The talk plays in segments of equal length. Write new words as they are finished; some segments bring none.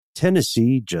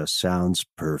Tennessee just sounds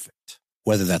perfect.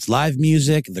 Whether that's live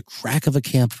music, the crack of a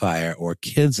campfire, or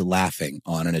kids laughing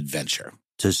on an adventure.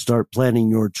 To start planning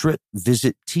your trip,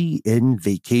 visit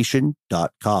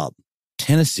tnvacation.com.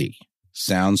 Tennessee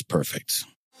sounds perfect.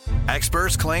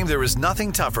 Experts claim there is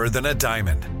nothing tougher than a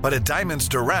diamond. But at Diamonds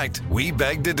Direct, we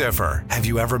beg to differ. Have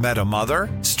you ever met a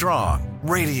mother? Strong,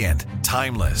 radiant,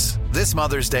 timeless. This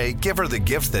Mother's Day, give her the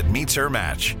gift that meets her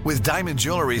match. With diamond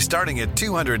jewelry starting at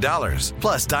 $200.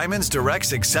 Plus Diamonds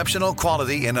Direct's exceptional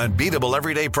quality and unbeatable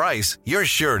everyday price, you're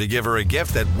sure to give her a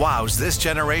gift that wows this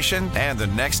generation and the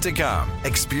next to come.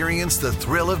 Experience the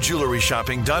thrill of jewelry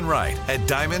shopping done right at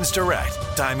Diamonds Direct.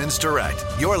 Diamonds Direct.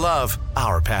 Your love,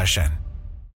 our passion.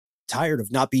 Tired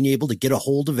of not being able to get a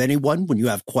hold of anyone when you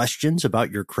have questions about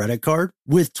your credit card?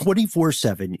 With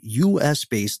 24/7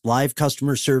 U.S.-based live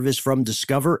customer service from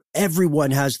Discover,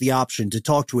 everyone has the option to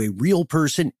talk to a real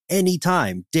person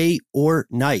anytime, day or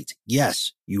night.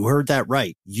 Yes, you heard that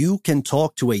right. You can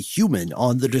talk to a human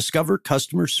on the Discover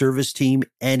customer service team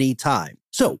anytime.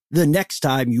 So the next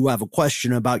time you have a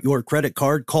question about your credit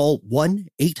card, call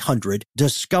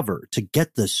 1-800-DISCOVER to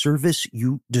get the service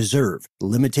you deserve.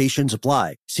 Limitations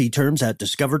apply. See terms at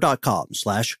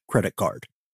discover.com/creditcard.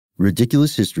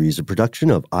 Ridiculous History is a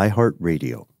production of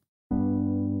iHeartRadio.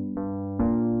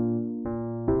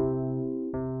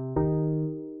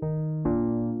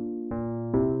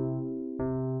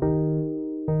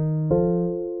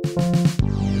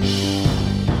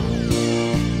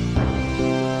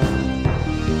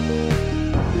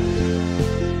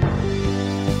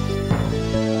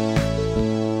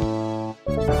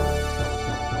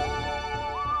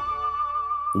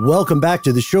 Welcome back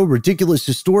to the show, Ridiculous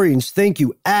Historians. Thank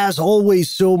you, as always,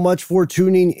 so much for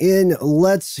tuning in.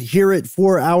 Let's hear it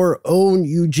for our own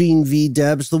Eugene V.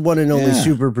 Debs, the one and only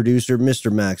super producer,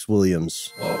 Mr. Max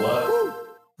Williams.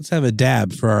 Let's have a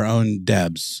dab for our own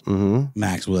Debs,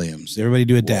 Max Williams. Everybody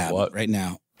do a dab right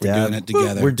now. We're doing it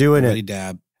together. We're doing Everybody it.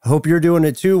 Dab. Hope you're doing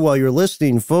it too while you're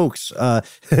listening, folks.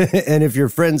 And if your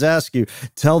friends ask you,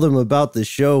 tell them about the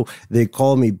show. They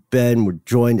call me Ben. We're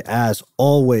joined, as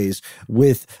always,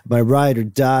 with my ride or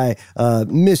die,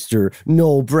 Mr.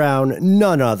 Noel Brown,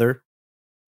 none other.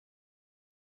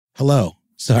 Hello.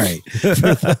 Sorry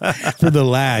for the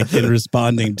lag in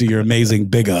responding to your amazing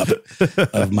big up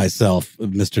of myself,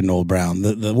 Mr. Noel Brown,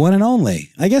 the one and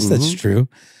only. I guess that's true.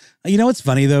 You know what's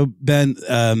funny though, Ben?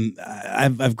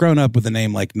 I've grown up with a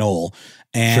name like Noel,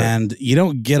 and you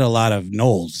don't get a lot of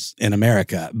Noels in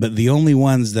America. But the only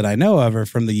ones that I know of are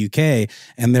from the UK,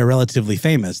 and they're relatively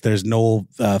famous. There's Noel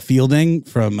Fielding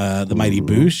from the Mighty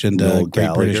Boosh and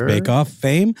Great British Bake Off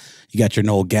fame. You got your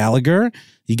Noel Gallagher.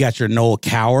 You got your Noel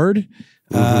Coward.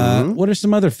 What are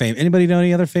some other Anybody know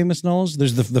any other famous Noels?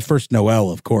 There's the first Noel,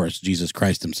 of course, Jesus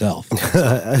Christ himself.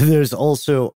 There's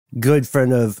also good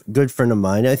friend of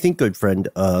mine, I think good friend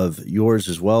of yours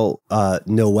as well,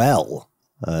 Noel,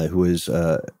 who is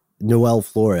Noel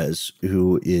Flores,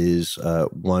 who is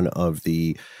one of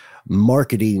the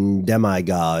marketing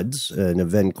demigods and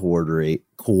event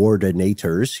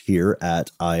coordinators here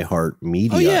at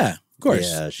iHeartMedia. Oh, yeah. Of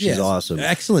course. Yeah, she's awesome.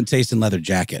 Excellent taste in leather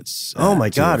jackets. Oh, my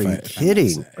God. Are you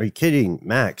kidding? Are you kidding,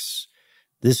 Max?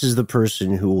 This is the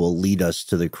person who will lead us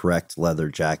to the correct leather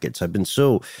jackets. I've been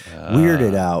so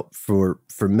weirded out for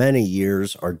many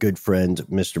years. Our good friend,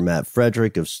 Mr. Matt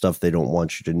Frederick of Stuff They Don't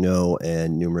Want You to Know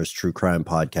and numerous true crime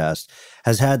podcasts,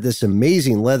 has had this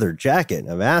amazing leather jacket.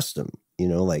 I've asked him,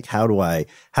 like, how do I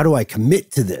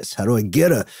commit to this? How do I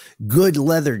get a good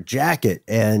leather jacket?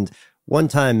 And one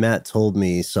time Matt told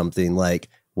me something like,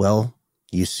 well,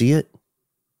 you see it,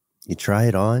 you try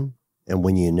it on, and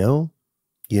when you know,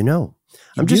 you know.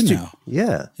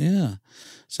 Yeah.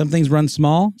 Some things run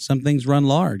small, some things run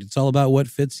large. It's all about what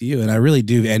fits you. And I really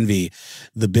do envy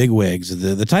the bigwigs,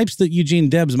 the types that Eugene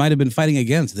Debs might have been fighting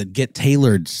against that get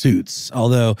tailored suits.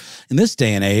 Although in this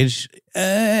day and age,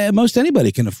 most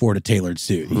anybody can afford a tailored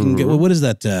suit. You can get, what is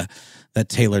that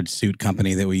tailored suit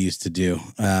company that we used to do?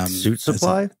 Suit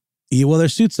Supply?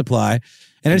 There's Suit Supply,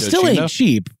 and it still ain't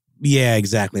cheap. Yeah,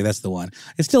 exactly. That's the one.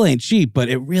 It still ain't cheap, but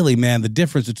it really, man, the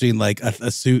difference between like a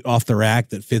suit off the rack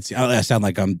that fits you. I sound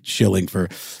like I'm shilling for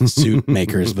suit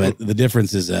makers, but the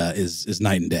difference is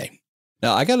night and day.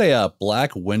 Now, I got a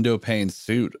black window pane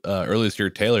suit earlier this year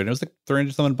tailored, and it was like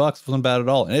 $300-something bucks. It wasn't bad at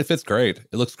all, and it fits great.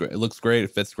 It looks great.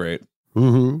 It fits great.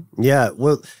 Yeah.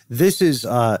 Well, this is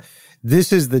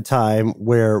the time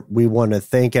where we want to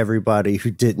thank everybody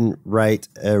who didn't write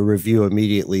a review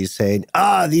immediately saying,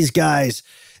 these guys,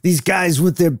 these guys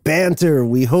with their banter.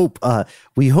 We hope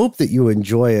that you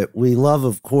enjoy it. We love,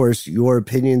 of course, your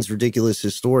opinions, ridiculous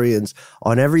historians,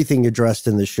 on everything addressed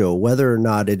in the show, whether or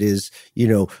not it is,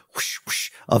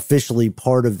 officially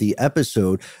part of the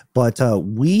episode. But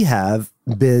we've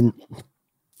been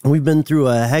through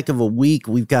a heck of a week.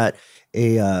 We've got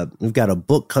a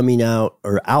book coming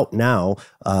out now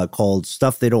called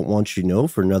Stuff They Don't Want You to Know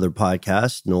for another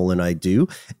podcast Noel and I do.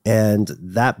 And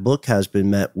that book has been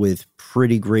met with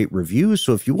pretty great reviews.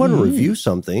 So if you want to review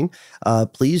something,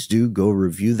 please do go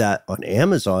review that on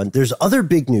Amazon. There's other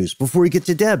big news before we get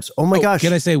to Debs. Oh my gosh.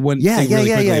 Can I say one thing really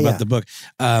quickly about the book?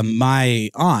 My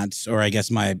aunt, or I guess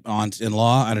my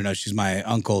aunt-in-law, I don't know, she's my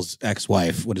uncle's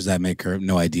ex-wife. What does that make her?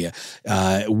 No idea.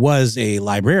 Was a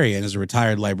librarian, is a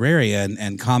retired librarian,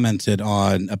 and commented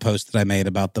on a post that I made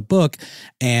about the book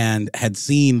and had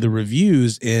seen the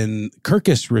reviews in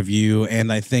Kirkus Review,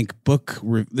 and I think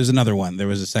there's another one. There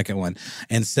was a second one,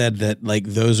 and said that like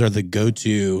those are the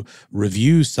go-to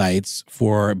review sites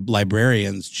for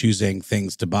librarians choosing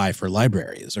things to buy for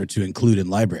libraries or to include in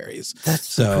libraries. That's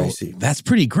so crazy. That's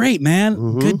pretty great, man.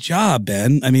 Mm-hmm. Good job,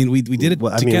 Ben. I mean, we did it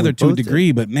together to a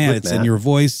degree, but man, it's in your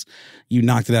voice. You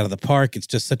knocked it out of the park. It's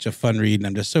just such a fun read, and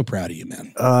I'm just so proud of you,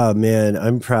 man. Oh, man,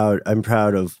 I'm proud. I'm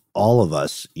proud of all of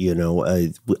us.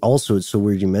 Also, it's so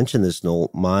weird you mentioned this,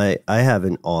 Noel. I have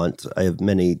an aunt. I have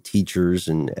many teachers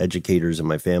and educators in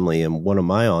my family, and one of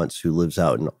my aunts who lives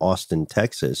out in Austin,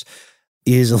 Texas,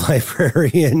 is a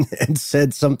librarian and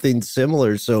said something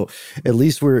similar. So at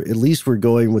least we're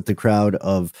going with the crowd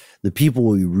of the people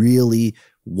we really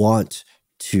want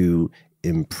to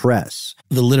impress.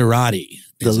 The literati.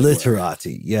 The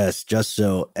literati, yes, just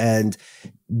so. And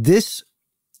this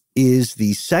is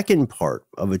the second part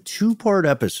of a two-part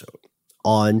episode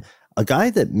on a guy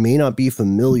that may not be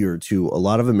familiar to a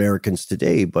lot of Americans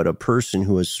today, but a person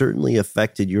who has certainly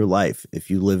affected your life if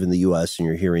you live in the U.S. and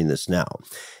you're hearing this now.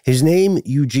 His name,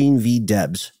 Eugene V.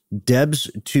 Debs.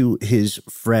 Debs to his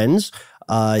friends.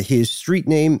 His street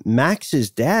name, Max's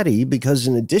Daddy, because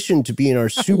in addition to being our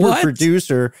super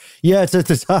producer, it's at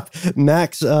the top.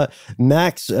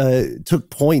 Max took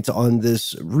point on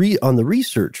this on the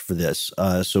research for this.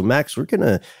 So Max, we're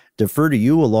gonna defer to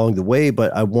you along the way,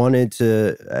 but I wanted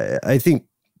to. I think,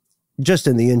 just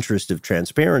in the interest of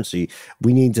transparency,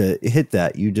 we need to hit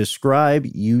that. You describe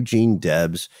Eugene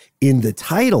Debs in the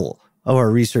title of our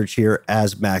research here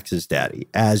as Max's daddy,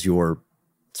 as your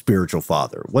spiritual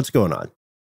father. What's going on?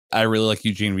 I really like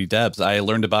Eugene V. Debs. I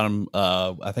learned about him,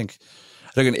 I think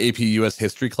I took an AP US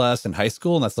history class in high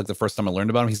school, and that's like the first time I learned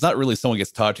about him. He's not really someone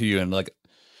gets taught to you in like,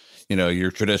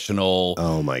 your traditional,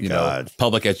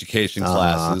 public education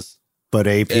classes. But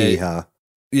AP, huh?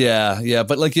 Yeah.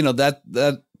 But like, that's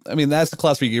the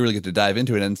class where you really get to dive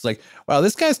into it. And it's like, wow,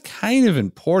 this guy's kind of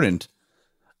important.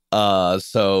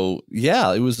 So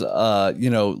yeah, it was,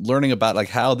 learning about like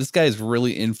how this guy is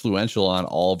really influential on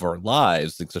all of our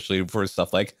lives, especially for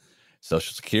stuff like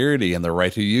Social Security and the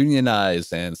right to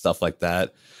unionize and stuff like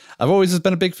that. I've always just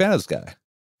been a big fan of this guy.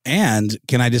 And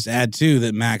can I just add too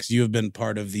that Max, you have been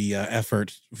part of the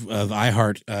effort of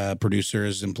iHeart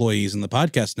producers, employees in the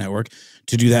podcast network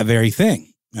to do that very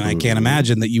thing. And I can't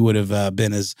imagine that you would have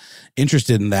been as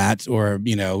interested in that or,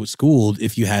 schooled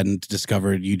if you hadn't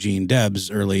discovered Eugene Debs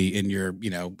early in your,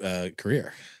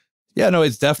 career. Yeah, no,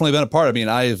 it's definitely been a part. I mean,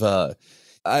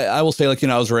 I will say, like,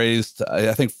 I was raised,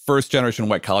 I think first generation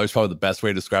white collar is probably the best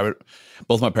way to describe it.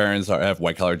 Both my parents have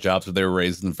white collar jobs, but they were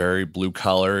raised in a very blue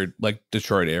collar, like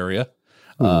Detroit area.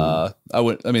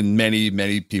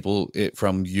 Many people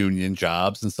from union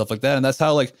jobs and stuff like that. And that's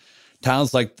how like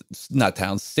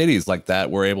cities like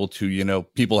that were able to,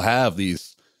 people have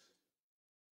these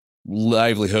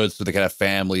livelihoods so they can have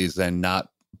families and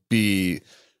not be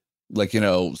like,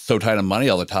 so tight on money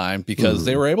all the time because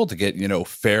they were able to get,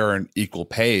 fair and equal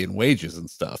pay and wages and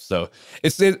stuff. So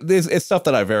it's stuff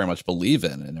that I very much believe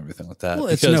in and everything like that. Well,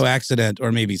 it's no accident,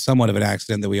 or maybe somewhat of an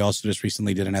accident, that we also just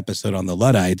recently did an episode on the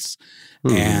Luddites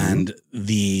and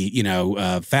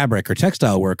the, fabric or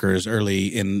textile workers early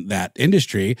in that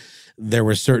industry. There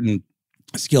were certain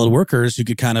skilled workers who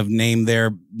could kind of name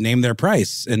their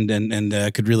price and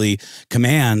could really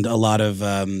command a lot of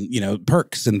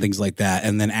perks and things like that.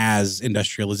 And then as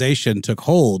industrialization took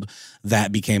hold,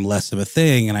 that became less of a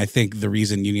thing. And I think the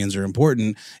reason unions are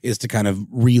important is to kind of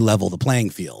re-level the playing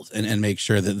field and make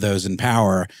sure that those in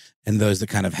power and those that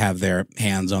kind of have their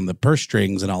hands on the purse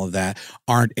strings and all of that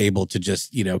aren't able to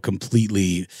just,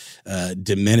 completely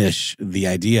diminish the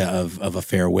idea of a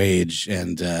fair wage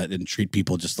and treat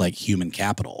people just like human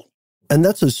capital. And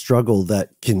that's a struggle that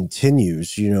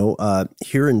continues,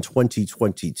 here in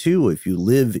 2022. If you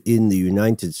live in the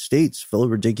United States, fellow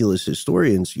ridiculous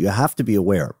historians, you have to be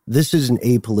aware, this is an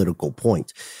apolitical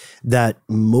point, that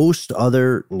most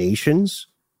other nations,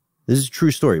 this is a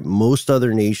true story, most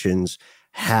other nations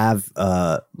have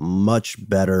much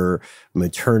better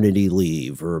maternity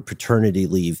leave or paternity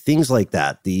leave, things like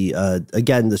that.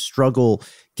 Again, the struggle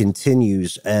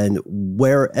continues. And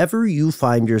wherever you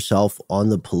find yourself on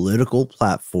the political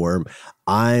platform,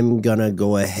 I'm going to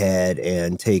go ahead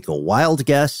and take a wild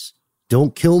guess.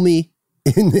 Don't kill me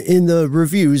in the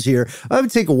reviews here. I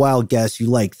would take a wild guess. You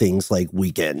like things like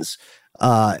weekends.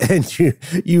 And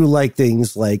you like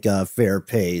things like fair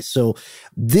pay. So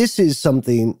this is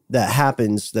something that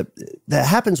happens that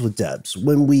happens with Debs.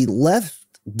 When we left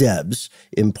Debs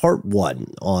in part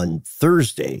 1 on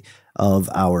Thursday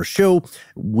of our show,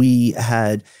 we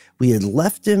had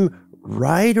left him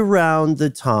right around the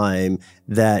time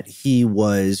that he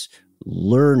was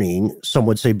learning, some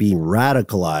would say being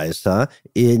radicalized,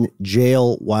 in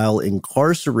jail while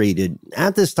incarcerated.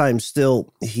 At this time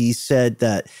still, he said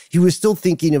that he was still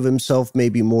thinking of himself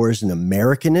maybe more as an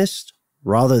Americanist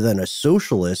rather than a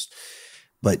socialist.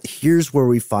 But here's where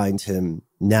we find him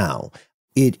now.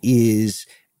 It is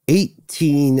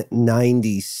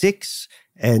 1896,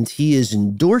 and he is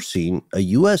endorsing a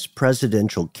U.S.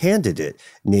 presidential candidate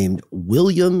named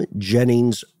William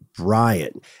Jennings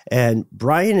Bryan. And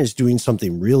Bryan is doing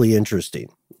something really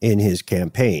interesting in his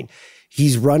campaign.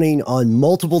 He's running on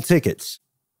multiple tickets.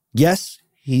 Yes,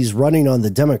 he's running on the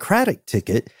Democratic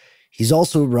ticket. He's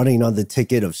also running on the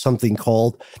ticket of something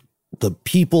called the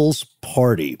People's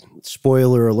Party.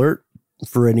 Spoiler alert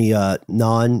for any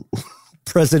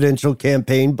non-presidential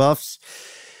campaign buffs.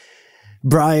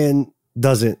 Bryan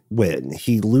doesn't win.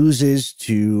 He loses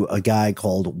to a guy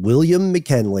called William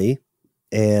McKinley.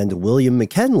 And William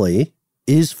McKinley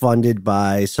is funded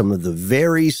by some of the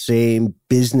very same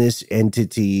business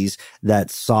entities that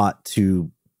sought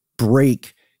to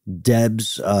break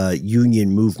Debs'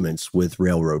 union movements with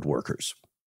railroad workers.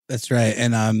 That's right.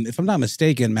 And if I'm not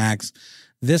mistaken, Max,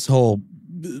 this whole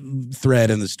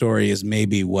thread in the story is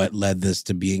maybe what led this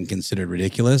to being considered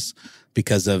ridiculous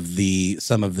because of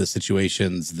some of the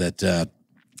situations that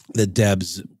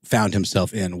Debs found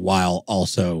himself in while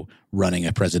also running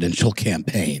a presidential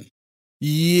campaign.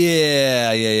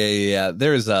 Yeah.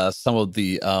 There's some of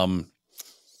the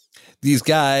these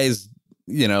guys,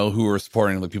 who are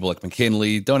supporting people like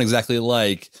McKinley don't exactly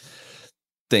like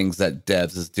things that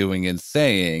Debs is doing and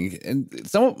saying, and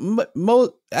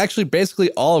actually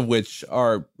basically all of which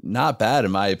are not bad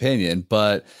in my opinion,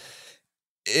 but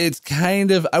it's kind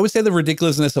of, I would say the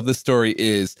ridiculousness of this story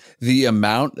is the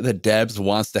amount that Debs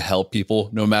wants to help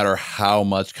people, no matter how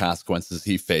much consequences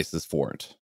he faces for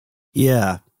it.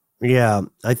 Yeah,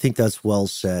 I think that's well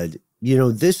said.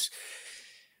 There's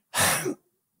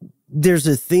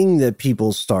a thing that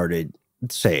people started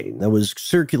saying that was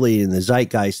circulating in the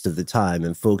zeitgeist of the time,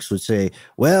 and folks would say,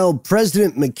 well,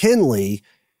 President McKinley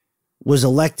was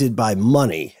elected by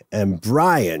money, and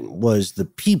Bryan was the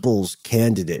people's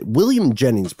candidate. William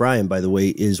Jennings Bryan, by the way,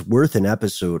 is worth an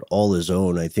episode all his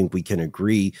own. I think we can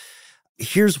agree.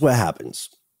 Here's what happens.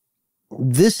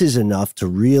 This is enough to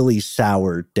really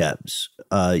sour Debs.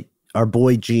 Our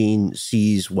boy Gene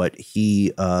sees what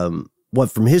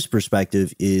from his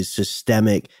perspective is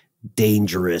systemic,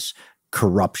 dangerous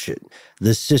corruption.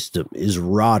 The system is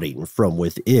rotting from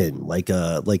within like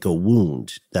a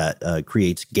wound that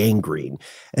creates gangrene.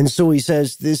 And so he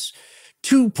says this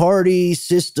two-party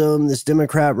system, this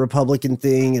Democrat-Republican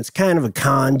thing, it's kind of a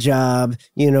con job.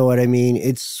 You know what I mean?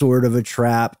 It's sort of a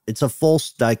trap. It's a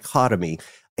false dichotomy.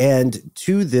 And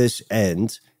to this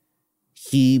end,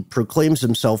 he proclaims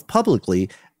himself publicly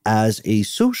as a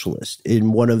socialist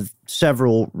in one of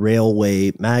several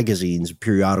railway magazines,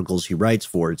 periodicals he writes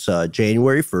for. It's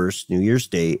January 1st, New Year's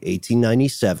Day,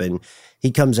 1897. He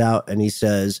comes out and he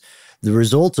says, the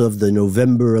result of the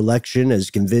November election has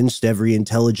convinced every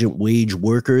intelligent wage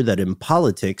worker that in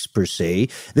politics, per se,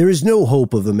 there is no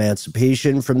hope of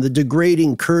emancipation from the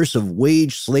degrading curse of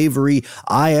wage slavery.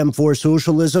 I am for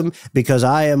socialism because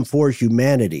I am for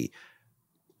humanity.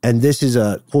 And this is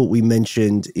a quote we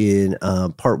mentioned in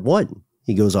part 1.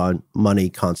 He goes on,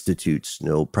 money constitutes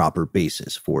no proper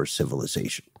basis for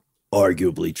civilization.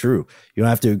 Arguably true. You don't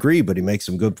have to agree, but he makes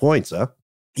some good points, huh?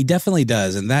 He definitely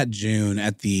does. And that June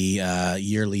at the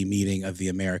yearly meeting of the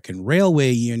American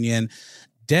Railway Union,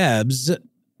 Debs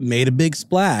made a big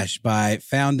splash by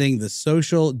founding the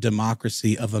Social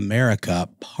Democracy of America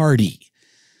Party.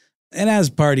 And as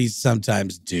parties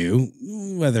sometimes do,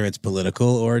 whether it's political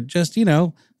or just,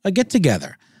 a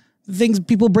get-together.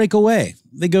 people break away.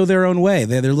 They go their own way.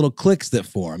 They're little cliques that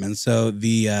form. And so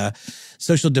the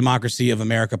Social Democracy of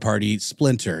America Party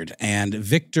splintered, and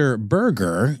Victor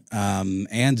Berger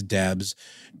and Debs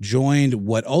joined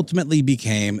what ultimately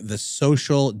became the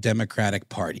Social Democratic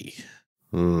Party.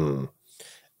 And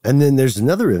then there's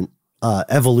another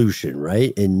evolution,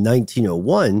 right? In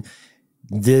 1901,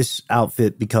 this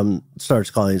outfit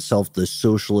starts calling itself the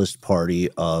Socialist Party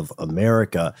of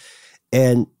America.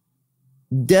 And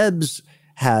Debs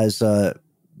has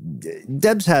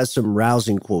some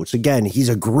rousing quotes. Again, he's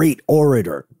a great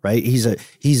orator, right?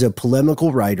 He's a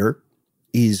polemical writer.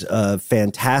 He's a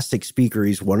fantastic speaker.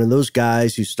 He's one of those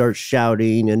guys who starts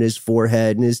shouting and his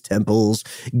forehead and his temples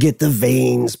get the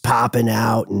veins popping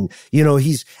out. And,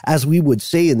 he's, as we would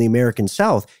say in the American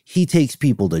South, he takes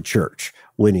people to church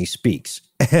when he speaks.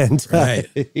 And right.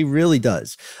 He really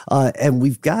does. And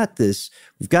we've got this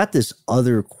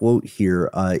other quote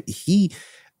here. He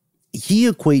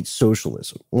equates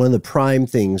socialism. One of the prime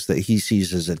things that he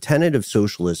sees as a tenet of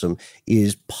socialism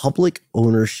is public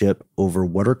ownership over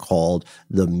what are called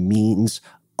the means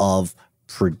of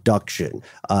production.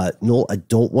 Noel, I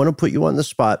don't want to put you on the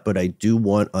spot, but I do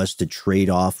want us to trade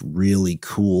off really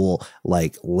cool,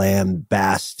 like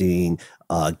lambasting,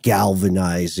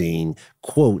 galvanizing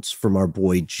quotes from our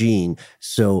boy Gene.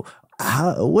 So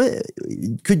what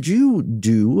could you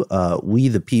do we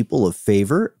the people a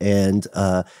favor and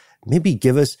maybe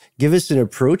give us an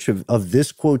approach of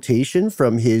this quotation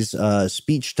from his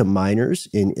speech to miners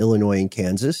in Illinois and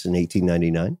Kansas in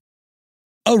 1899?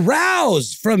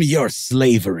 Arouse from your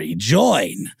slavery,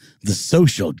 join the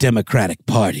Social Democratic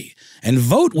Party, and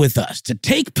vote with us to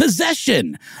take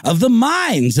possession of the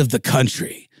mines of the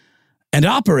country and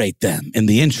operate them in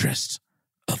the interest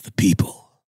of the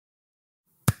people.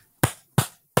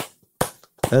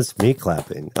 That's me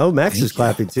clapping. Oh, Max is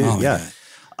clapping too. Oh, yeah.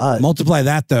 Multiply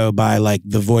that, though, by like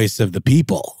the voice of the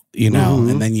people,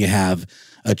 and then you have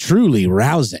a truly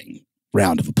rousing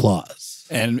round of applause.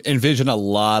 And envision a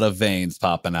lot of veins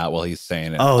popping out while he's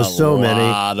saying it. Oh, so many.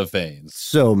 A lot of veins.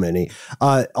 So many.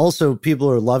 Also, people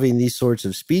are loving these sorts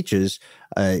of speeches.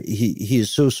 He is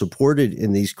so supported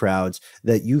in these crowds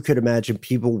that you could imagine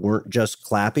people weren't just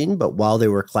clapping, but while they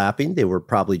were clapping, they were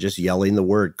probably just yelling the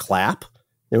word clap.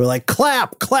 They were like,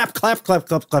 clap, clap, clap, clap,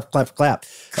 clap, clap, clap, clap.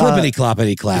 Clippity,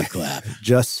 cloppity, clap, clap.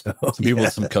 Just so. Some people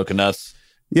with some coconuts.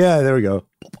 Yeah, there we go.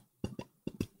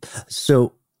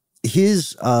 So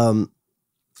his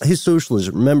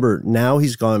socialism, remember, now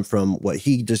he's gone from what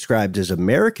he described as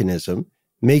Americanism,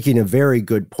 making a very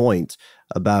good point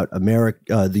about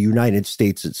America, the United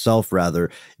States itself, rather,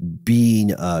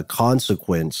 being a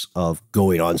consequence of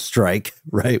going on strike,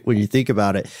 right? When you think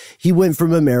about it, he went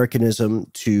from Americanism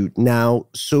to now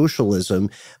socialism,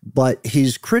 but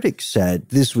his critics said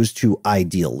this was too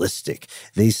idealistic.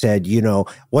 They said,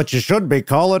 what you should be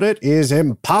calling it is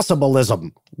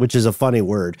impossibilism, which is a funny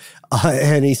word.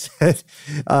 And he said,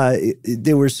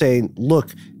 they were saying,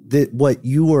 look, that what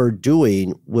you are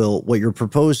doing what you're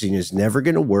proposing is never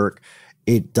going to work.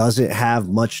 It doesn't have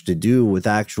much to do with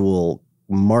actual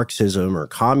Marxism or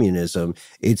communism.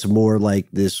 It's more like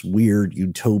this weird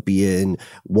utopian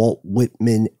Walt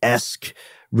Whitman-esque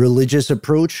religious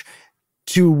approach,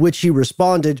 to which he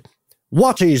responded,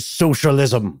 what is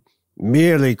socialism?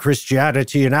 Merely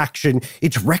Christianity in action.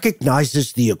 It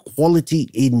recognizes the equality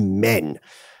in men,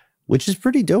 which is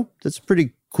pretty dope. That's a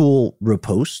pretty cool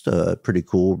riposte, a pretty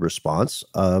cool response.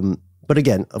 But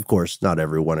again, of course, not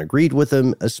everyone agreed with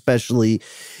him, especially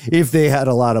if they had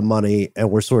a lot of money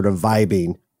and were sort of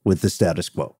vibing with the status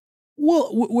quo. Well,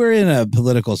 we're in a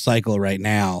political cycle right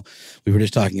now. We were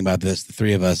just talking about this, the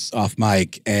three of us off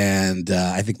mic, and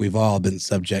I think we've all been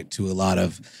subject to a lot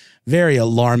of very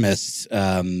alarmist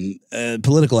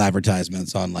political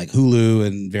advertisements on like Hulu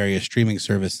and various streaming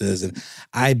services. And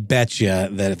I bet you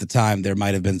that at the time there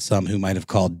might have been some who might have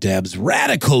called Debs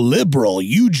radical liberal.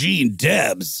 Eugene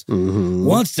Debs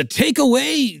wants to take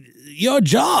away your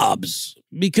jobs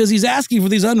because he's asking for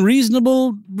these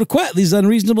unreasonable requests, these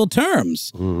unreasonable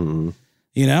terms. And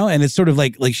it's sort of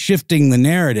like shifting the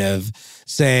narrative,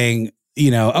 saying,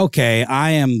 okay,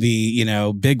 I am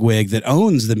the, bigwig that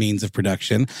owns the means of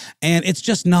production, and it's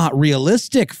just not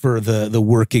realistic for the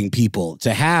working people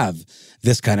to have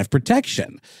this kind of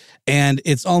protection. And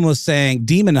it's almost saying,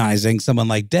 demonizing someone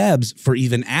like Debs for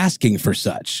even asking for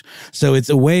such. So it's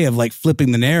a way of like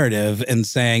flipping the narrative and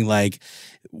saying like,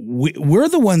 we're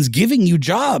the ones giving you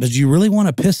jobs. Do you really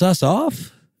want to piss us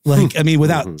off? Like, I mean,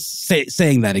 without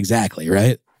saying that exactly,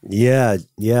 right? Yeah.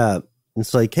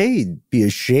 It's like, hey, it'd be a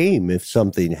shame if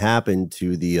something happened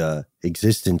to the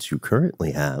existence you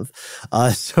currently have.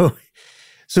 So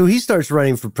So he starts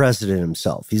running for president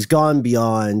himself. He's gone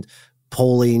beyond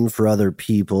polling for other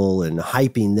people and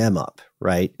hyping them up,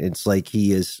 right? It's like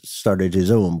he has started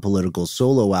his own political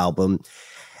solo album.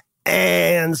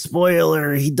 And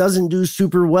spoiler, he doesn't do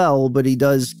super well, but he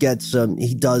does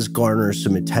garner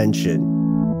some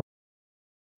attention.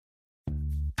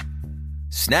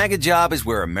 Snag a Job is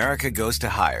where America goes to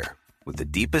hire, with the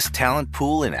deepest talent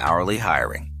pool in hourly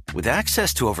hiring. With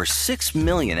access to over 6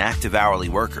 million active hourly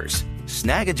workers,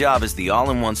 Snag a Job is the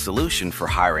all-in-one solution for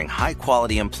hiring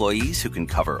high-quality employees who can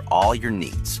cover all your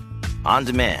needs. On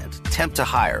demand, temp to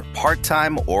hire,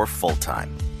 part-time or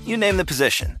full-time. You name the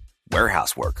position.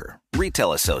 Warehouse worker,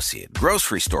 retail associate,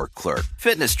 grocery store clerk,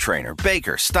 fitness trainer,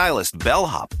 baker, stylist,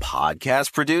 bellhop,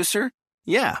 podcast producer.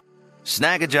 Yeah,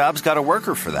 Snag a Job's got a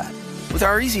worker for that. With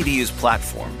our easy-to-use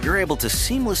platform, you're able to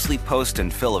seamlessly post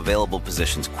and fill available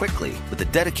positions quickly with a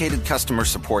dedicated customer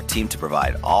support team to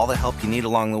provide all the help you need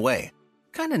along the way.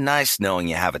 Kind of nice knowing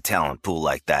you have a talent pool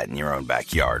like that in your own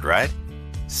backyard, right?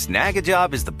 Snag a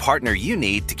Job is the partner you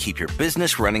need to keep your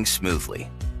business running smoothly.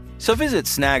 So visit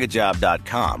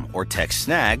snagajob.com or text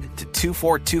snag to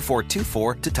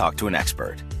 242424 to talk to an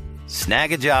expert.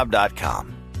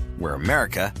 Snagajob.com, where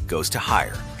America goes to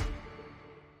hire.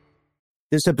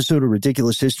 This episode of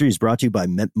Ridiculous History is brought to you by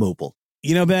Mint Mobile.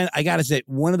 You know, Ben, I got to say,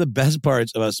 one of the best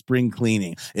parts about spring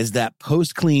cleaning is that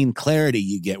post-clean clarity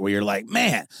you get where you're like,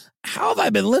 man, how have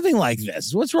I been living like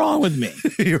this? What's wrong with me?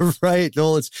 You're right,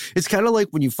 Noel. It's kind of like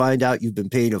when you find out you've been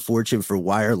paying a fortune for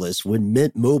wireless when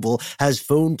Mint Mobile has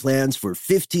phone plans for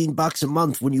 $15 a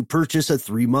month when you purchase a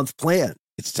 3-month plan.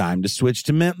 It's time to switch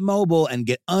to Mint Mobile and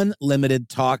get unlimited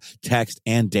talk, text,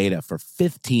 and data for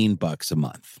 $15 a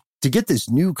month. To get this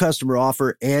new customer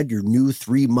offer and your new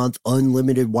 3-month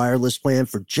unlimited wireless plan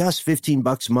for just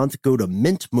 $15 a month, go to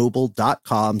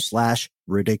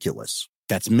mintmobile.com/ridiculous.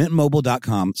 That's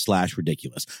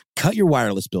mintmobile.com/ridiculous. Cut your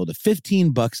wireless bill to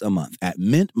 $15 a month at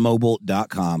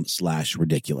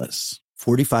mintmobile.com/ridiculous.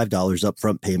 $45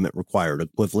 upfront payment required,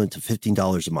 equivalent to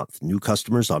 $15 a month. New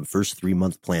customers on first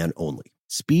 3-month plan only.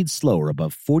 Speed slower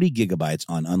above 40 gigabytes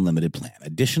on unlimited plan.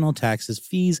 Additional taxes,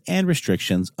 fees, and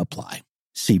restrictions apply.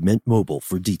 See Mint Mobile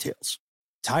for details.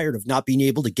 Tired of not being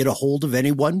able to get a hold of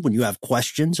anyone when you have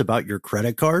questions about your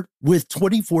credit card? With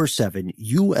 24/7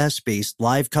 U.S.-based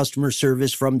live customer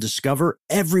service from Discover,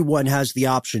 everyone has the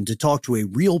option to talk to a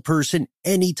real person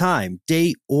anytime,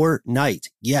 day or night.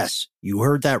 Yes, you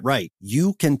heard that right.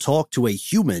 You can talk to a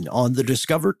human on the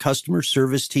Discover customer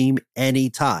service team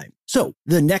anytime. So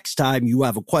the next time you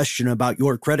have a question about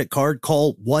your credit card,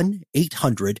 call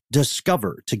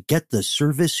 1-800-DISCOVER to get the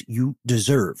service you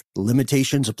deserve.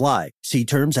 Limitations apply. See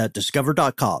terms at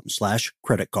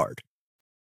discover.com/credit card.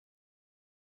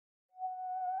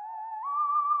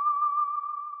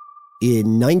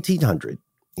 In 1900,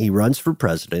 he runs for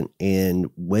president, and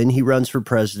when he runs for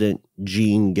president,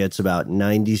 Gene gets about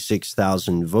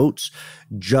 96,000 votes.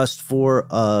 Just for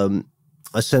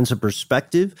a sense of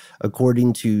perspective,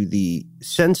 according to the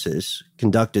census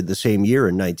conducted the same year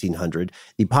in 1900,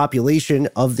 the population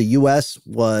of the U.S.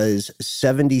 was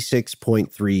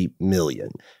 76.3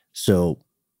 million. So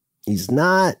he's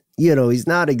not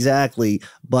exactly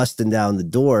busting down the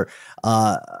door.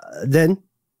 So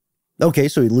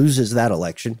he loses that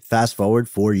election. Fast forward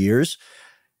 4 years,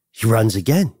 he runs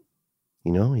again.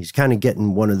 You know, he's kind of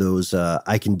getting one of those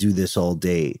I can do this all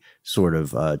day sort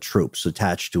of tropes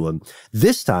attached to him.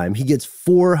 This time, he gets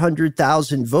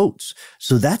 400,000 votes.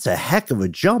 So that's a heck of a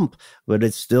jump, but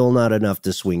it's still not enough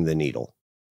to swing the needle.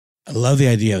 I love the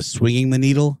idea of swinging the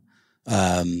needle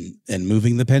and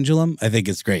moving the pendulum. I think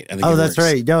it's great. That's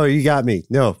right. No, you got me.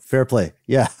 No, fair play.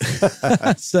 Yeah.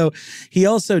 So he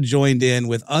also joined in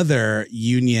with other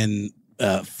union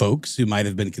folks who might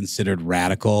have been considered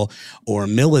radical or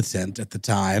militant at the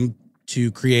time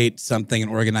to create something and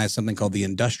organize something called the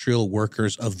Industrial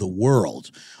Workers of the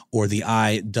World, or the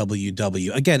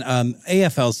IWW. Again,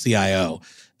 AFL-CIO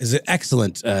is an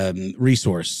excellent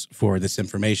resource for this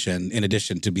information, in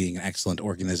addition to being an excellent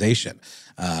organization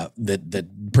that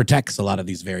protects a lot of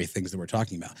these very things that we're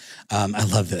talking about. I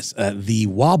love this. The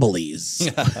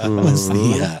Wobblies was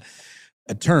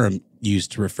a term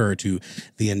used to refer to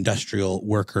the industrial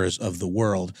workers of the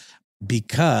world,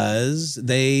 because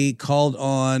they called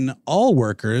on all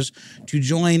workers to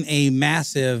join a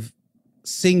massive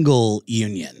single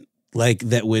union, like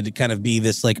that would kind of be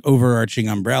this like overarching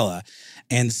umbrella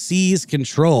and seize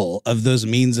control of those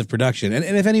means of production. And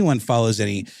if anyone follows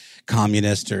any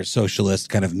communist or socialist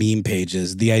kind of meme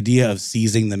pages, the idea of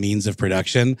seizing the means of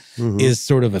production is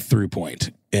sort of a through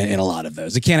point in a lot of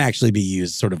those. It can't actually be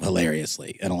used sort of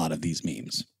hilariously in a lot of these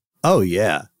memes. Oh,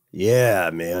 yeah. Yeah,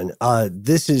 man.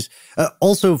 This is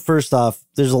also, first off,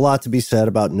 there's a lot to be said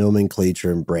about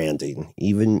nomenclature and branding.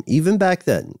 Even back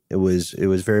then, it was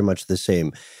very much the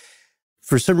same.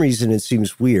 For some reason, it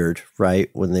seems weird, right,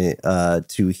 when they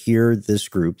to hear this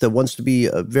group that wants to be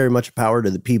very much a power to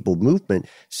the people movement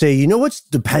say, you know what's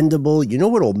dependable? You know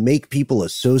what'll make people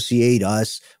associate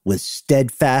us with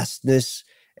steadfastness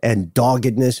and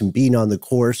doggedness and being on the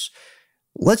course?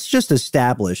 Let's just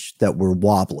establish that we're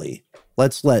wobbly.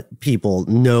 Let's let people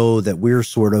know that we're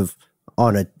sort of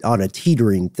on a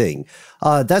teetering thing.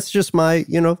 That's just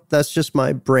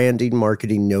my branding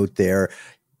marketing note there.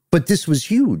 But this was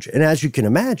huge. And as you can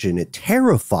imagine, it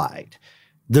terrified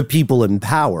the people in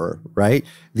power, right?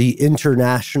 The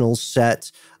international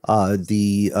set,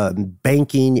 the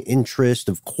banking interest,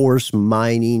 of course,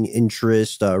 mining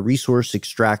interest, resource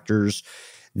extractors.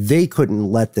 They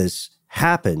couldn't let this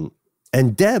happen.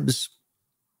 And Debs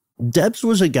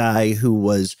was a guy who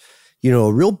was,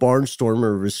 a real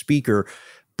barnstormer of a speaker,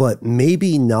 but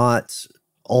maybe not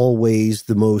always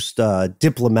the most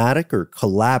diplomatic or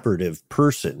collaborative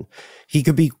person. He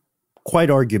could be quite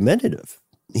argumentative.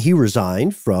 He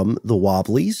resigned from the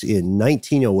Wobblies in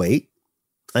 1908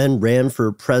 and ran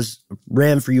for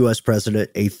U.S. president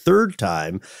a third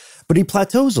time, but he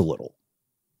plateaus a little.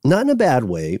 Not in a bad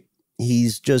way.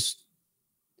 He's just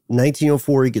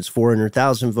 1904, he gets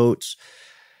 400,000 votes.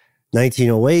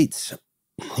 1908,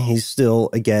 he's still,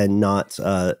 again, not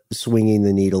swinging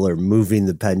the needle or moving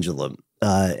the pendulum.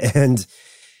 And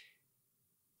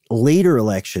later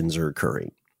elections are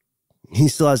occurring. He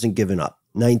still hasn't given up.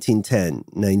 1910,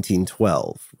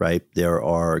 1912, right? There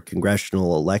are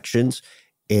congressional elections,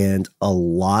 and a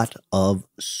lot of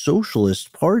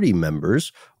Socialist Party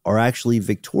members are actually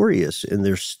victorious in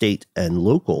their state and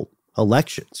local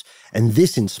elections. And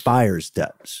this inspires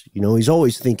Debs. He's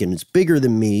always thinking it's bigger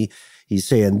than me. He's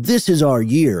saying, this is our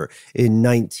year in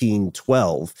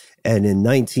 1912. And in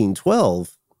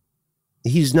 1912,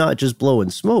 he's not just blowing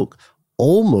smoke.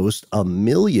 Almost 1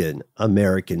 million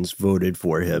Americans voted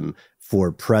for him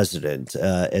for president.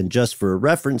 And just for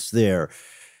reference there,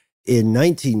 in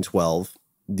 1912,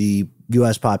 the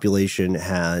U.S. population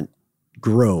had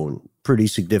grown pretty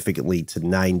significantly to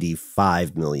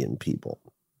 95 million people.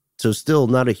 So still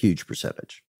not a huge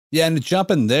percentage. Yeah, and to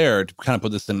jump in there, to kind of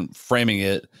put this in, framing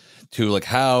it to like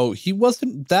how he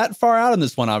wasn't that far out in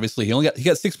this one, obviously. He got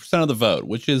 6% of the vote,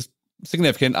 which is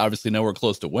significant, obviously nowhere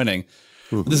close to winning.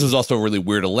 Mm-hmm. This was also a really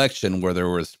weird election where there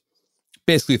was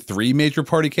basically 3 major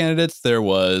party candidates. There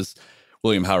was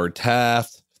William Howard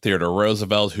Taft, Theodore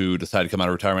Roosevelt, who decided to come out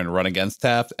of retirement and run against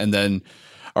Taft, and then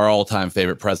our all-time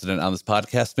favorite president on this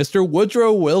podcast, Mr.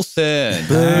 Woodrow Wilson,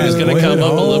 who's going to come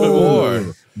up a little bit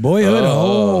more. Boyhood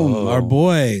home. Our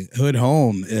boyhood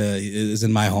home is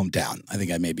in my hometown. I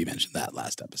think I maybe mentioned that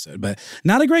last episode, but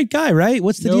not a great guy, right?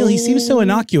 What's the deal? He seems so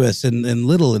innocuous and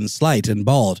little and slight and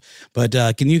bald. But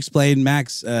can you explain,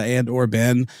 Max and or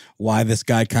Ben, why this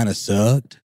guy kind of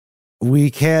sucked?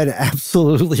 We can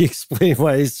absolutely explain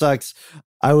why he sucks.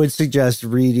 I would suggest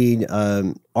reading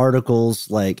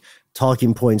articles like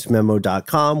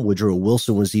TalkingPointsMemo.com, Woodrow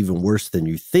Wilson was even worse than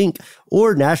you think,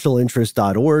 or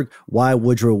nationalinterest.org, why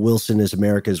Woodrow Wilson is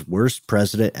America's worst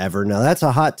president ever. Now, that's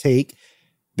a hot take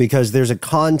because there's a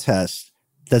contest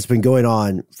that's been going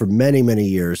on for many, many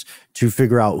years to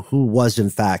figure out who was, in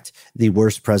fact, the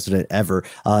worst president ever.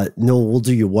 No, we'll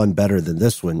do you one better than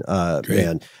this one,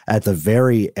 man. At the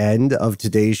very end of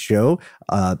today's show,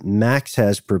 Max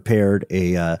has prepared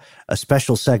a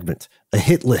special segment, a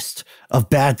hit list of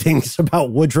bad things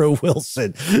about Woodrow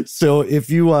Wilson. So if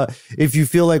you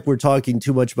feel like we're talking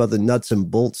too much about the nuts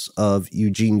and bolts of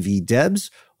Eugene V.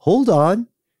 Debs, hold on.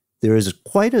 There is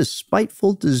quite a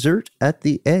spiteful dessert at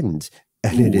the end.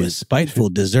 And it is a spiteful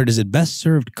dessert. Is it best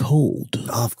served cold?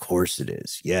 Of course it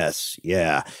is. Yes.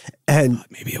 Yeah. And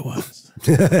maybe it was.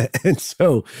 And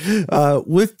so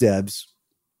with Debs,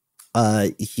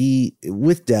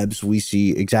 we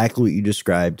see exactly what you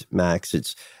described, Max.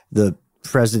 It's the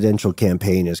presidential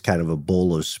campaign is kind of a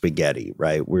bowl of spaghetti,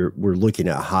 right? We're looking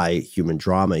at high human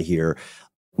drama here.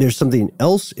 There's something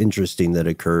else interesting that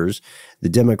occurs. The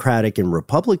Democratic and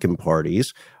Republican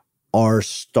parties are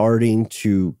starting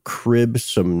to crib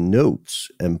some notes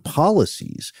and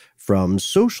policies from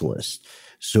socialists.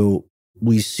 So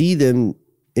we see them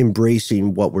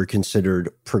embracing what were considered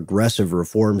progressive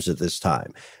reforms at this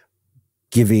time,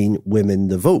 giving women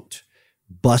the vote,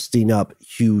 busting up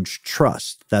huge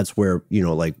trust. That's where,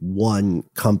 like one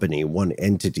company, one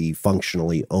entity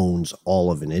functionally owns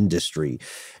all of an industry,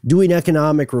 doing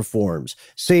economic reforms,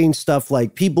 saying stuff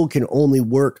like people can only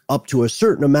work up to a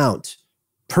certain amount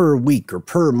per week or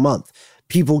per month.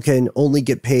 People can only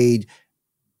get paid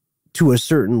to a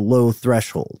certain low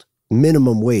threshold,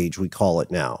 minimum wage, we call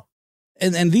it now.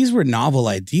 And these were novel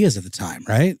ideas at the time,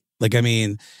 right? Like, I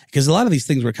mean, because a lot of these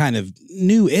things were kind of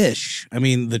new-ish. I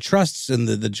mean, the trusts and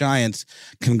the giant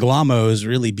conglomos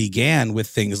really began with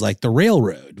things like the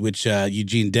railroad, which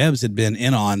Eugene Debs had been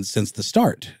in on since the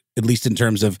start, at least in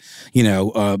terms of,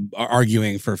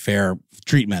 arguing for fair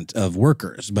treatment of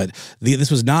workers. But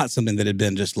this was not something that had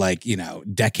been just like,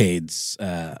 decades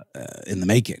in the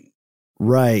making.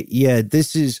 Right. Yeah,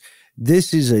 this is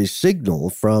a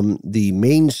signal from the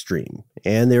mainstream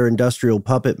and their industrial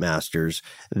puppet masters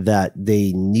that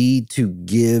they need to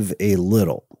give a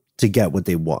little to get what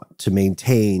they want, to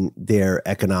maintain their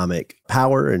economic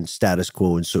power and status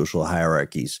quo and social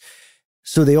hierarchies.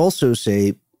 So they also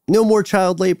say, no more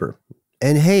child labor.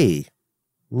 And hey,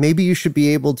 maybe you should be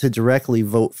able to directly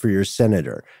vote for your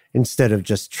senator instead of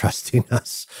just trusting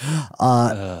us.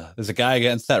 There's a guy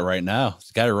against that right now. There's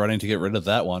a guy running to get rid of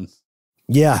that one.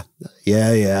 Yeah.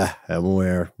 I'm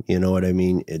aware. You know what I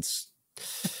mean? It's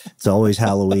always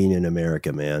Halloween in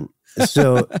America, man.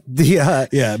 So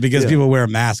because people wear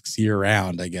masks year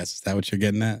round, I guess. Is that what you're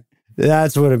getting at?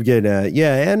 That's what I'm getting at.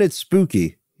 Yeah, and it's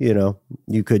spooky.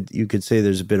 You could say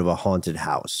there's a bit of a haunted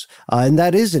house. And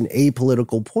that is an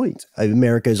apolitical point.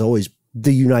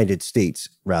 The United States,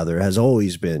 rather, has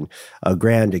always been a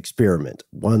grand experiment,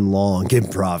 one long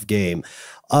improv game.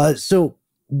 So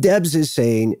Debs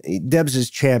is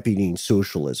championing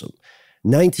socialism.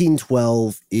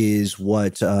 1912 is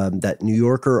what that New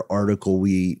Yorker article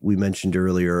we mentioned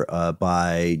earlier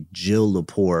by Jill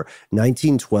Lepore.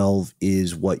 1912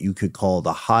 is what you could call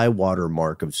the high water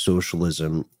mark of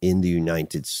socialism in the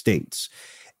United States.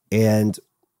 And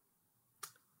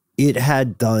it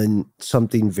had done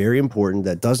something very important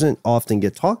that doesn't often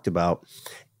get talked about.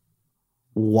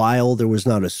 While there was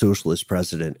not a socialist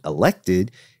president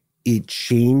elected, it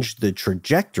changed the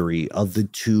trajectory of the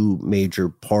two major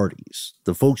parties.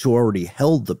 The folks who already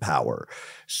held the power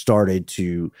started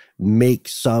to make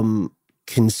some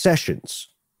concessions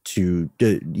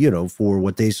for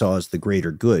what they saw as the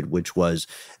greater good, which was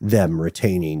them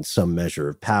retaining some measure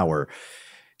of power.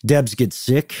 Debs gets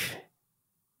sick.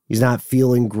 He's not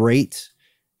feeling great.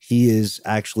 He is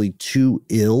actually too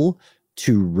ill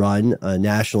to run a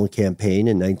national campaign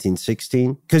in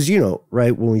 1916. Because,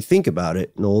 right, when we think about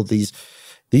it, Noel, these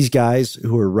guys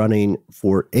who are running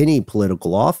for any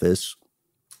political office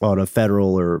on a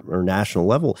federal or national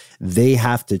level, they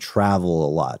have to travel a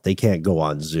lot. They can't go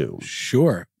on Zoom.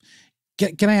 Sure.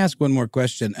 Can I ask one more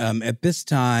question? At this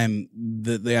time,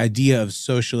 the idea of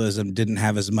socialism didn't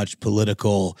have as much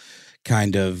political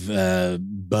kind of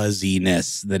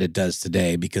buzziness that it does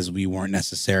today, because we weren't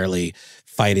necessarily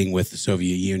fighting with the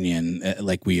Soviet Union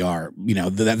like we are.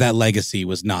 That legacy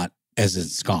was not as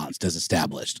ensconced, as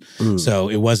established. So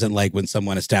it wasn't like when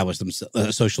someone established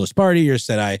a socialist party or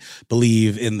said, I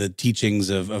believe in the teachings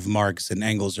of Marx and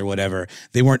Engels or whatever,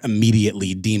 they weren't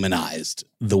immediately demonized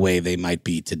the way they might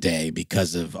be today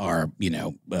because of our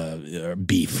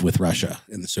beef with Russia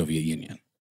and the Soviet Union.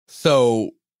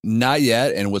 So not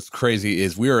yet. And what's crazy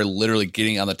is we are literally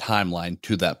getting on the timeline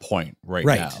to that point right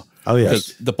now. Oh, yes.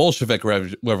 Because the Bolshevik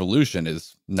Revolution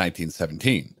is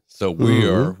 1917. So we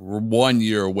are 1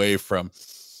 year away from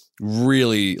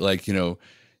really,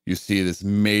 you see this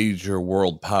major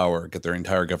world power get their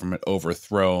entire government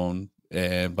overthrown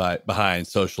and behind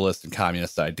socialist and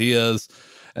communist ideas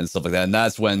and stuff like that. And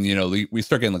that's when, we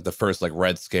start getting the first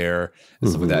Red Scare and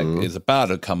stuff like that is about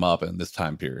to come up in this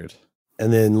time period.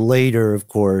 And then later, of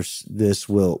course,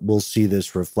 we'll see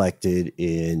this reflected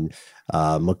in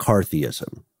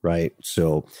McCarthyism, right?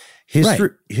 So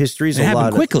history's a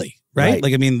lot quickly. Right?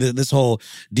 This whole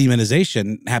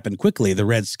demonization happened quickly. The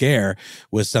Red Scare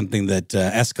was something that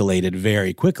escalated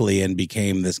very quickly and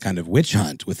became this kind of witch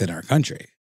hunt within our country.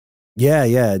 Yeah.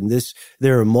 And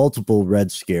there are multiple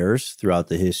Red Scares throughout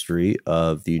the history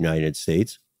of the United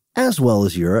States, as well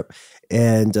as Europe.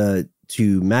 And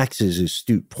to Max's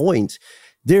astute point,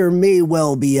 there may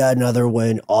well be another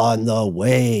one on the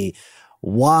way.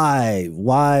 Why?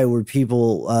 Why were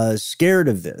people scared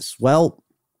of this? Well,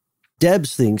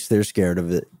 Debs thinks they're scared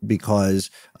of it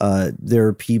because there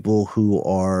are people who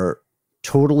are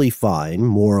totally fine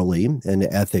morally and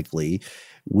ethically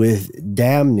with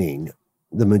damning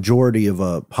the majority of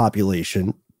a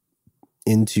population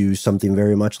into something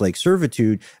very much like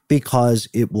servitude because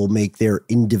it will make their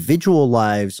individual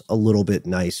lives a little bit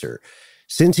nicer.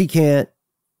 Since he can't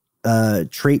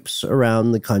traipse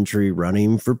around the country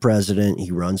running for president, he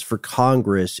runs for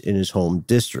Congress in his home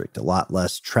district, a lot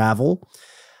less travel.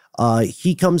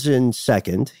 He comes in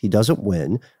second. He doesn't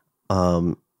win.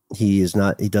 He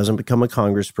doesn't become a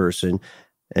congressperson.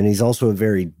 and he's also a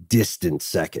very distant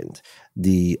second.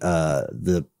 The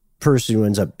person who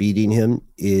ends up beating him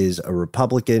is a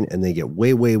Republican, and they get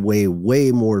way, way, way,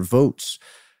 way more votes.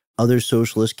 Other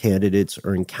socialist candidates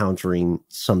are encountering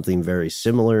something very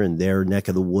similar in their neck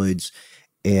of the woods,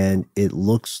 and it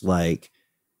looks like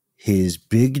his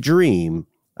big dream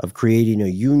of creating a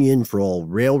union for all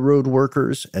railroad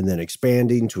workers and then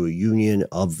expanding to a union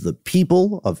of the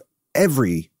people, of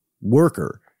every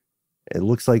worker, it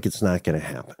looks like it's not going to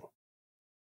happen.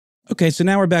 Okay, so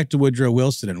now we're back to Woodrow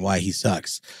Wilson and why he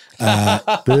sucks.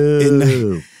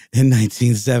 Boo. In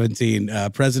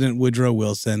 1917, President Woodrow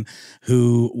Wilson,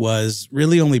 who was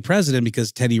really only president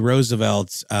because Teddy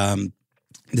Roosevelt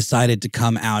decided to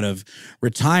come out of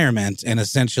retirement and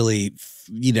essentially,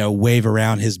 wave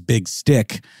around his big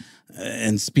stick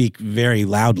and speak very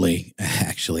loudly,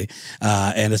 actually,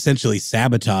 and essentially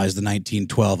sabotage the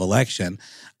 1912 election.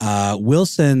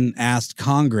 Wilson asked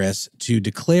Congress to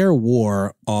declare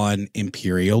war on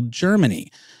Imperial Germany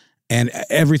and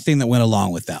everything that went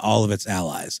along with that, all of its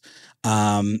allies.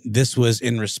 This was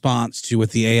in response to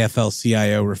what the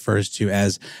AFL-CIO refers to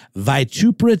as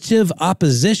vituperative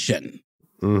opposition.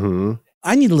 Mm-hmm.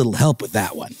 I need a little help with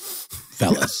that one,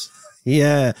 fellas.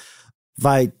 Yeah.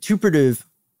 Vituperative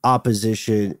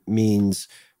opposition means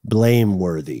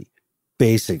blameworthy,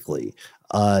 basically.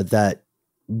 That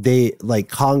they, like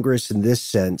Congress in this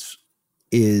sense,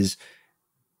 is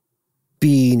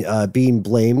being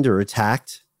blamed or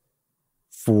attacked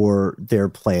for their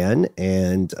plan,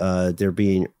 and they're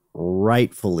being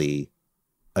rightfully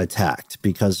attacked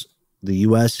because the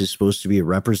U.S. is supposed to be a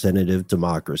representative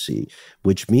democracy,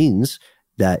 which means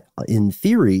that in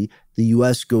theory, the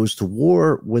U.S. goes to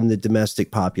war when the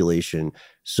domestic population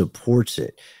supports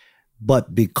it.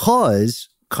 But because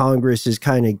Congress is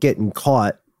kind of getting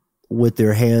caught with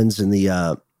their hands in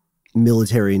the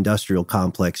military-industrial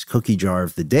complex cookie jar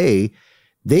of the day,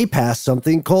 they passed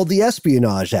something called the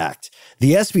Espionage Act.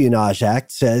 The Espionage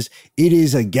Act says it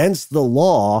is against the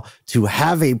law to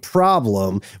have a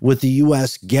problem with the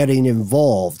U.S. getting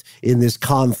involved in this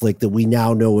conflict that we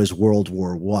now know as World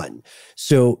War I.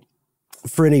 So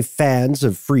for any fans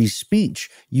of free speech,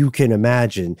 you can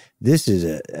imagine this is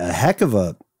a heck of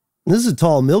a, this is a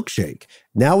tall milkshake.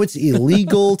 Now it's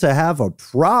illegal to have a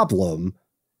problem,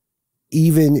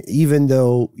 even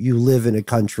though you live in a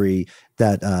country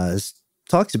that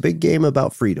talks a big game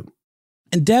about freedom.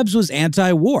 And Debs was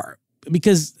anti-war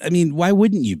because, why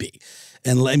wouldn't you be?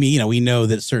 And we know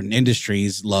that certain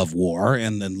industries love war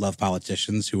and then love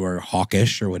politicians who are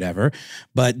hawkish or whatever.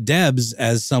 But Debs,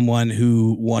 as someone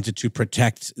who wanted to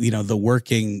protect, the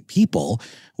working people,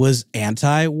 was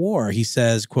anti-war. He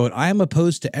says, quote, "I am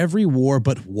opposed to every war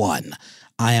but one.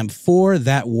 I am for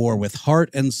that war with heart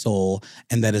and soul,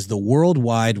 and that is the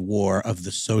worldwide war of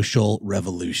the social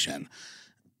revolution.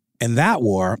 In that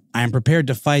war, I am prepared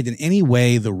to fight in any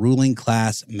way the ruling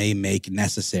class may make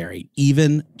necessary,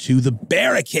 even to the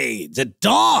barricades at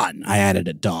dawn." I added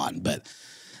at dawn, but,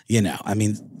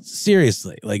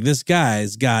 seriously, this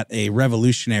guy's got a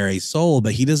revolutionary soul,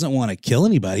 but he doesn't want to kill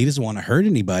anybody. He doesn't want to hurt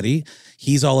anybody.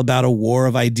 He's all about a war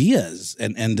of ideas.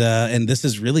 And this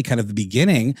is really kind of the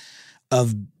beginning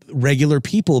of regular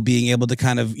people being able to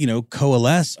kind of,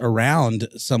 coalesce around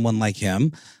someone like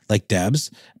him, like Debs,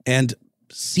 and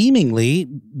seemingly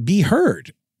be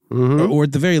heard, or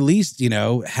at the very least,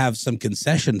 have some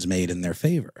concessions made in their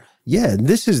favor. Yeah, and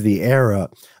this is the era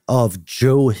of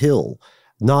Joe Hill,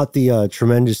 not the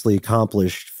tremendously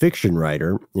accomplished fiction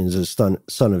writer. He's a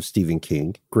son of Stephen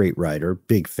King, great writer,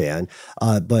 big fan.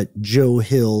 But Joe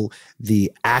Hill,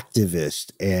 the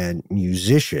activist and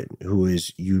musician who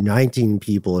is uniting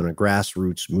people in a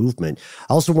grassroots movement.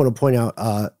 I also want to point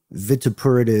out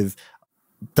vituperative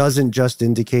doesn't just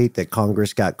indicate that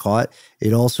Congress got caught.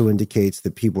 It also indicates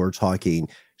that people are talking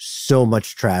so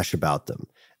much trash about them.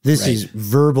 This is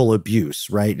verbal abuse,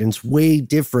 right? And it's way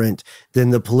different than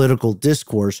the political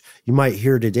discourse you might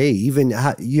hear today, even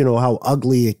how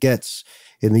ugly it gets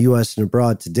in the U.S. and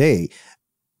abroad today.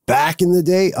 Back in the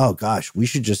day, oh gosh, we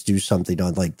should just do something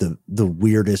on the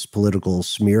weirdest political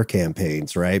smear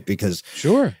campaigns, right? Because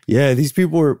sure, yeah, these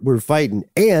people were fighting.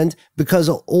 And because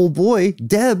old boy,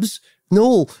 Debs,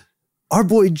 Noel, our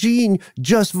boy Gene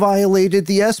just violated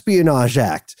the Espionage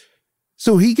Act.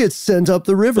 So he gets sent up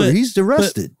the river. He's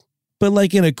arrested. But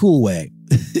in a cool way,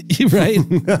 right?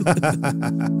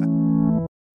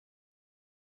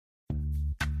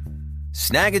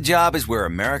 Snag a Job is where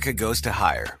America goes to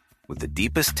hire, with the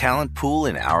deepest talent pool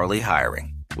in hourly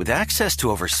hiring. With access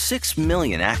to over 6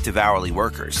 million active hourly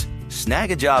workers,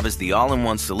 Snag a Job is the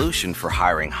all-in-one solution for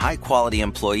hiring high-quality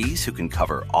employees who can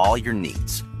cover all your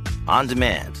needs. On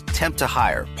demand, temp to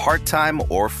hire, part-time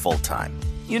or full-time.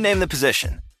 You name the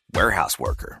position. Warehouse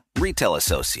worker, retail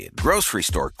associate, grocery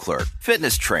store clerk,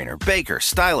 fitness trainer, baker,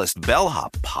 stylist,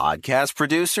 bellhop, podcast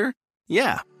producer.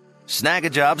 Yeah,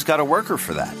 Snag-a-Job's got a worker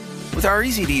for that. With our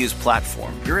easy-to-use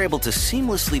platform, you're able to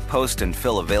seamlessly post and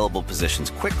fill available positions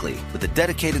quickly with a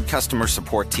dedicated customer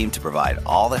support team to provide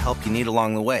all the help you need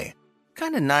along the way.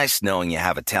 Kind of nice knowing you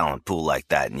have a talent pool like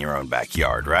that in your own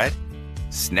backyard, right?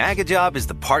 Snag-a-Job is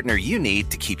the partner you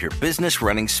need to keep your business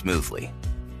running smoothly.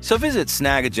 So visit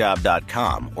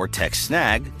snagajob.com or text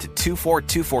snag to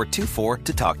 242424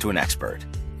 to talk to an expert.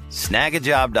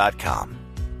 Snagajob.com,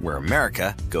 where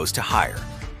America goes to hire.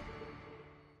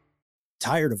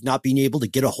 Tired of not being able to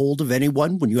get a hold of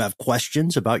anyone when you have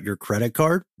questions about your credit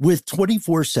card? With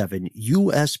 24/7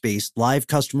 U.S.-based live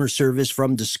customer service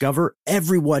from Discover,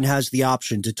 everyone has the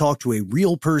option to talk to a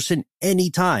real person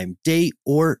anytime, day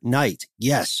or night.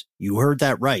 Yes, you heard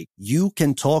that right. You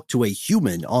can talk to a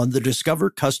human on the Discover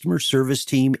customer service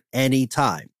team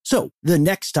anytime. So the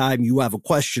next time you have a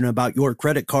question about your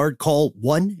credit card, call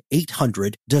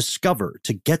 1-800-DISCOVER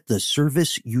to get the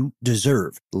service you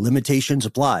deserve. Limitations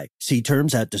apply. See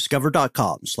terms at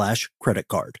discover.com/credit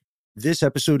card. This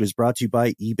episode is brought to you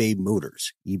by eBay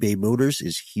Motors. eBay Motors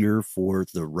is here for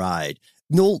the ride.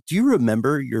 Noel, do you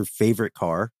remember your favorite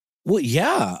car? Well,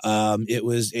 yeah. It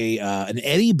was an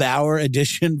Eddie Bauer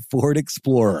edition Ford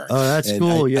Explorer. Oh, that's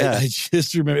cool. I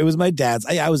just remember it was my dad's.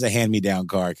 I was a hand-me-down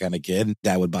car kind of kid.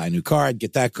 Dad would buy a new car. I'd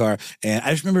get that car. And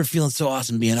I just remember feeling so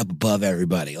awesome being up above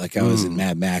everybody, like I was in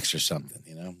Mad Max or something,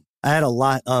 you know? I had a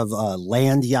lot of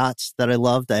land yachts that I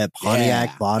loved. I had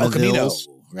Pontiac Bonnevilles.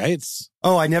 Right?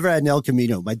 Oh, I never had an El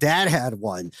Camino. My dad had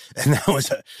one, and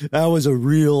that was a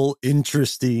real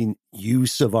interesting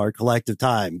use of our collective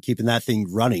time, keeping that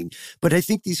thing running. But I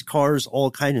think these cars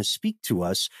all kind of speak to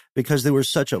us because they were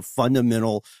such a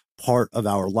fundamental part of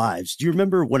our lives. Do you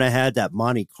remember when I had that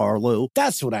Monte Carlo?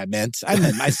 That's what I meant.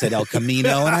 I said El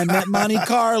Camino, and I meant Monte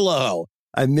Carlo.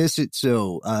 I miss it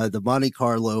so. The Monte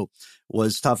Carlo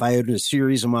was tough. I had a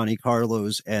series of Monte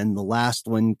Carlos, and the last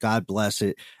one, God bless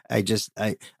it, I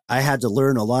had to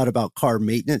learn a lot about car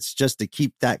maintenance just to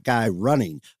keep that guy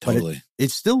running. Totally. But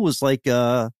it still was like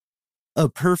a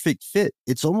perfect fit.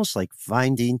 It's almost like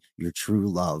finding your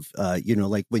true love.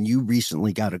 Like when you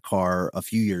recently got a car a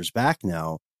few years back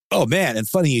now. Oh, man. And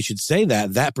funny you should say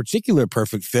that. That particular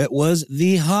perfect fit was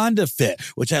the Honda Fit,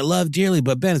 which I love dearly.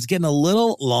 But, Ben, it's getting a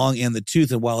little long in the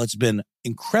tooth. And while it's been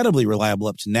incredibly reliable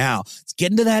up to now, it's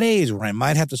getting to that age where I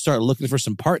might have to start looking for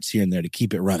some parts here and there to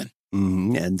keep it running.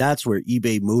 Mm-hmm. And that's where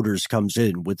eBay Motors comes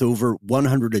in. With over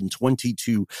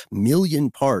 122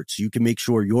 million parts, you can make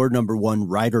sure your number one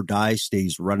ride or die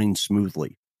stays running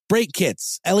smoothly. Brake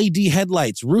kits, LED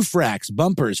headlights, roof racks,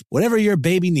 bumpers, whatever your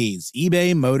baby needs,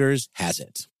 eBay Motors has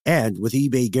it. And with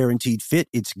eBay Guaranteed Fit,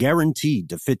 it's guaranteed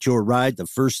to fit your ride the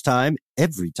first time,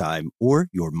 every time, or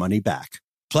your money back.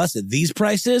 Plus, at these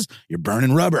prices, you're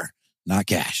burning rubber, not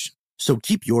cash. So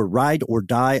keep your ride or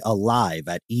die alive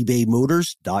at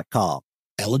ebaymotors.com.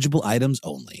 Eligible items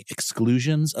only.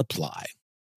 Exclusions apply.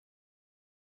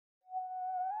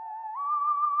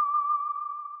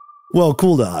 Well,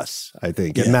 cool to us, I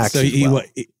think. And Max so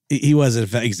he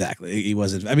wasn't exactly. He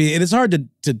wasn't. I mean, and it's hard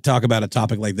to talk about a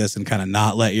topic like this and kind of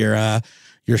not let your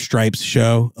stripes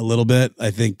show a little bit.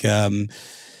 I think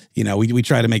we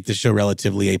try to make this show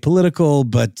relatively apolitical,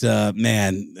 but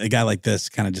man, a guy like this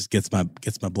kind of just gets my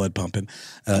blood pumping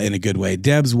in a good way.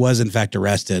 Debs was in fact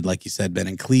arrested, like you said, Ben,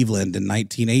 in Cleveland in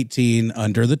 1918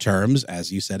 under the terms,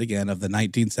 as you said again, of the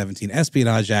 1917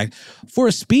 Espionage Act for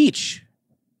a speech.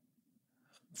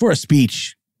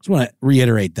 Just want to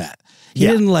reiterate that. He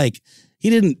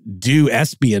didn't do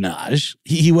espionage.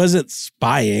 He wasn't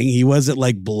spying. He wasn't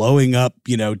like blowing up,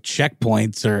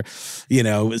 checkpoints or,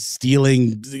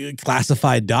 stealing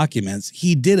classified documents.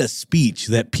 He did a speech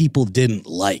that people didn't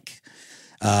like.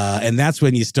 And that's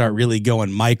when you start really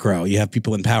going micro. You have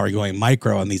people in power going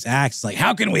micro on these acts. Like,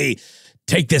 how can we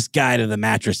take this guy to the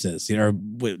mattresses, or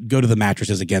go to the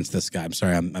mattresses against this guy? I'm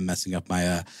sorry, I'm messing up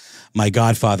my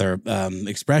Godfather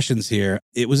expressions here.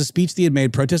 It was a speech that he had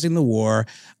made protesting the war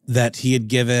that he had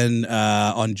given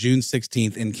on June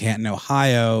 16th in Canton,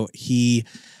 Ohio. He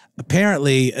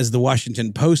apparently, as the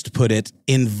Washington Post put it,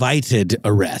 invited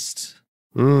arrest.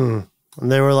 And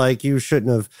they were like, you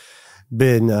shouldn't have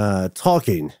been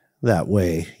talking that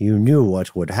way. You knew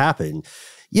what would happen.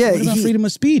 Yeah, what about freedom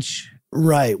of speech?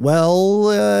 Right.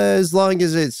 Well, as long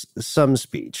as it's some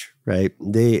speech, right?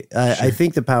 Sure. I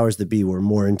think the powers that be were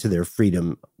more into their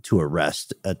freedom to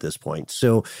arrest at this point.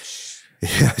 So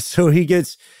he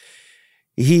gets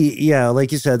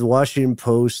Like you said, the Washington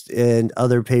Post and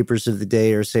other papers of the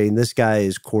day are saying this guy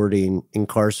is courting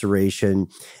incarceration.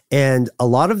 And a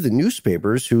lot of the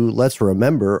newspapers, who, let's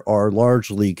remember, are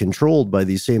largely controlled by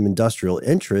these same industrial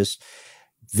interests,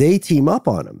 they team up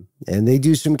on him and they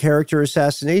do some character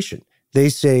assassination. They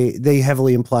say, they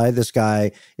heavily imply this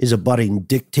guy is a budding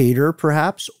dictator,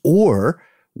 perhaps, or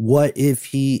what if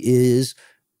he is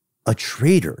a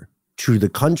traitor to the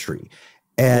country?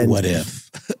 And what if?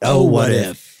 What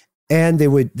if? And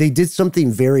they did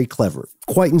something very clever,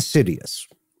 quite insidious,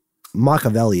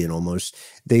 Machiavellian almost.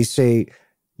 They say,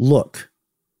 look,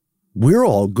 we're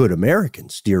all good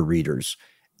Americans, dear readers.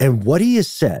 And what he has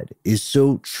said is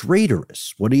so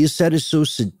traitorous, what he has said is so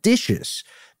seditious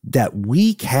that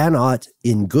we cannot,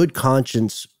 in good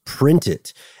conscience, print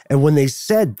it. And when they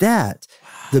said that,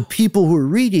 the people who were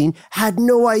reading had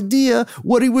no idea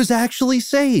what he was actually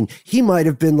saying. He might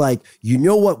have been like, you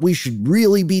know what we should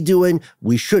really be doing?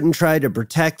 We shouldn't try to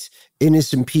protect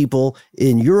innocent people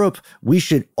in Europe. We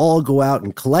should all go out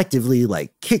and collectively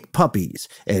like kick puppies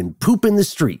and poop in the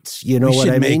streets. You know what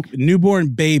I mean? Make newborn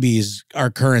babies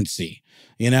our currency,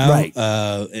 Right.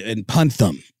 And punt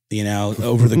them,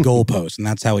 over the goalpost. And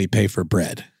that's how we pay for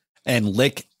bread. And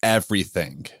lick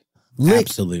everything.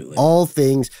 Absolutely. All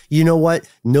things. You know what?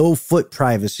 No foot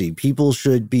privacy. People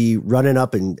should be running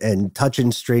up and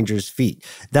touching strangers' feet.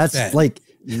 That's like...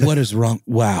 What is wrong?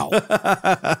 Wow.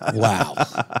 Wow.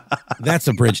 That's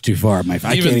a bridge too far, my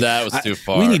friend. Even that was too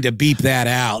far. We need to beep that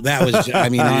out. That was,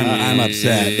 I'm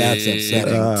upset. That's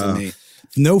upsetting to me.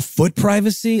 No foot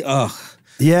privacy? Ugh.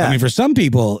 Yeah. I mean, for some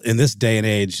people in this day and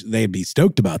age, they'd be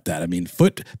stoked about that. I mean,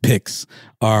 foot pics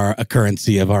are a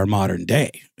currency of our modern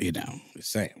day,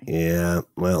 just saying. Yeah.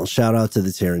 Well, shout out to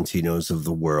the Tarantinos of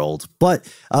the world. But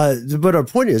our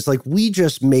point is, like, we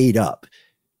just made up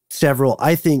several,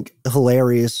 I think,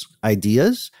 hilarious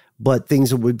ideas, but things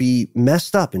that would be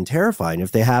messed up and terrifying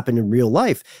if they happened in real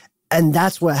life. And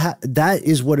that's that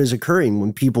is what is occurring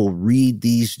when people read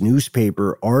these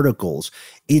newspaper articles.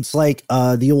 It's like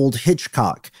the old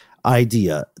Hitchcock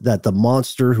idea that the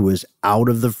monster who is out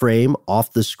of the frame,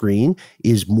 off the screen,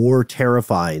 is more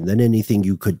terrifying than anything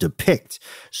you could depict.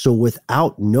 So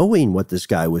without knowing what this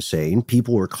guy was saying,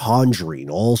 people were conjuring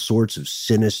all sorts of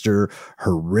sinister,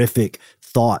 horrific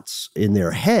thoughts in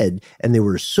their head, and they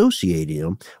were associating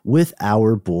them with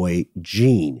our boy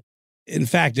Gene. In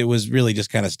fact, it was really just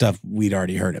kind of stuff we'd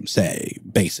already heard him say,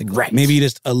 basically. Right. Maybe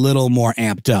just a little more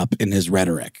amped up in his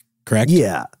rhetoric, correct?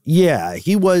 Yeah.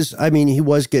 He was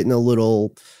getting a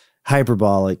little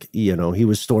hyperbolic. He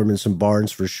was storming some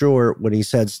barns for sure when he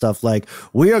said stuff like,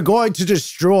 we are going to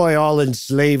destroy all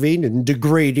enslaving and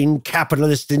degrading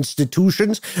capitalist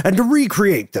institutions and to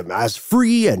recreate them as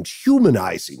free and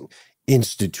humanizing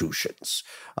institutions.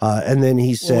 And then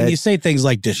he said, when you say things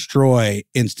like destroy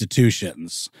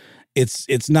institutions,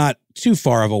 it's not too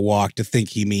far of a walk to think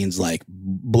he means like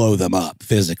blow them up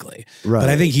physically. Right. But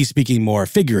I think he's speaking more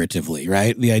figuratively,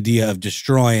 right? The idea of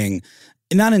destroying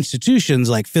not institutions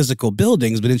like physical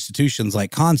buildings, but institutions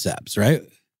like concepts, right?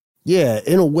 Yeah,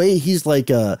 in a way, he's like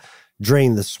a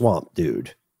drain the swamp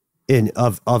dude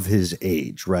of his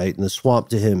age, right? And the swamp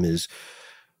to him is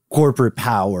corporate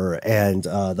power and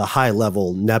the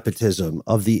high-level nepotism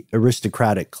of the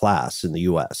aristocratic class in the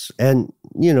U.S. And,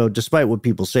 despite what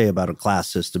people say about a class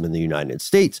system in the United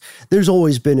States, there's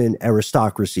always been an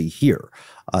aristocracy here.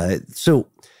 So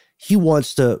he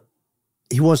wants to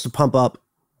pump up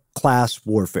class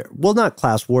warfare. Well, not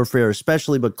class warfare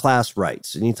especially, but class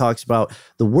rights. And he talks about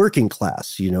the working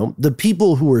class, the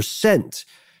people who are sent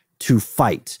to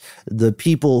fight, the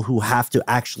people who have to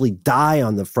actually die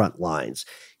on the front lines.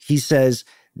 He says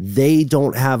they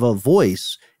don't have a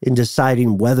voice in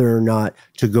deciding whether or not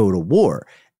to go to war.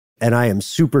 And I am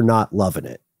super not loving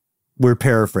it. We're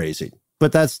paraphrasing,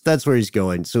 but that's where he's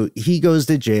going. So he goes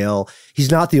to jail.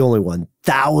 He's not the only one.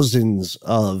 Thousands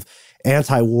of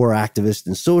anti-war activists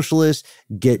and socialists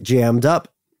get jammed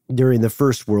up during the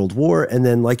First World War. And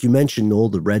then, like you mentioned, Noel,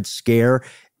 the Red Scare.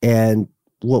 And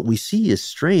what we see is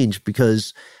strange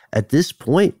because at this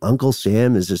point, Uncle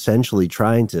Sam is essentially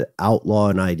trying to outlaw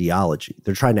an ideology.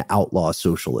 They're trying to outlaw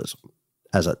socialism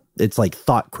it's like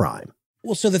thought crime.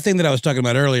 Well, so the thing that I was talking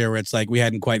about earlier, where it's like we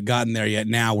hadn't quite gotten there yet,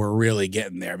 now we're really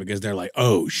getting there because they're like,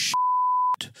 oh, shit.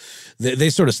 They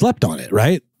sort of slept on it,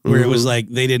 right? Where it was like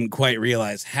they didn't quite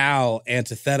realize how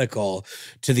antithetical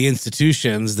to the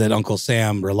institutions that Uncle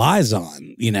Sam relies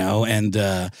on,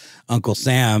 and Uncle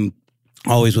Sam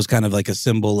always was kind of like a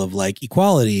symbol of like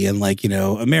equality and like,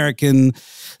 American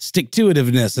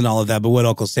stick-to-itiveness and all of that. But what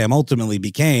Uncle Sam ultimately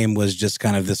became was just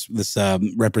kind of this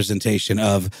representation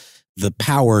of the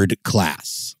powered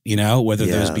class, whether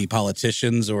those be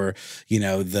politicians or,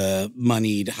 the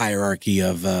moneyed hierarchy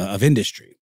of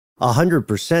industry.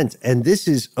 100%. And this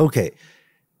is, okay,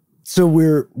 so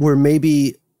we're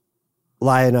maybe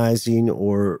lionizing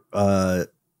or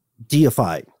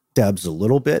deifying Debs a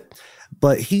little bit,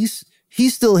 but he's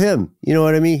still him. You know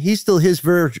what I mean? He's still his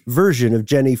version of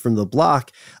Jenny from the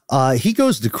block. He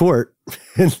goes to court,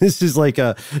 and this is like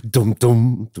a dum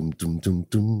dum dum dum dum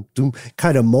dum dum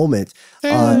kind of moment.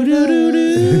 Yeah,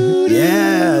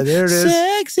 there it is.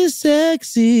 Sexy,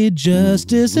 sexy,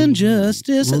 justice and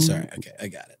justice. Sorry, okay, I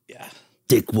got it. Yeah,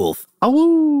 Dick Wolf.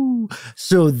 Oh,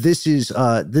 so this is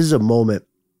a moment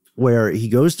where he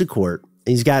goes to court.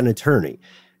 He's got an attorney,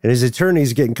 and his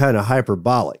attorney's getting kind of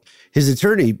hyperbolic. His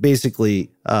attorney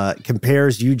basically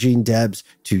compares Eugene Debs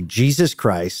to Jesus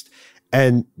Christ,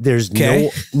 and there's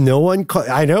no one.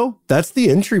 I know, that's the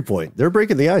entry point. They're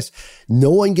breaking the ice.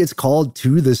 No one gets called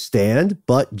to the stand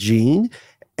but Gene,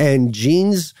 and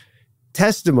Gene's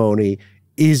testimony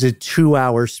is a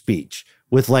 2-hour speech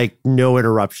with like no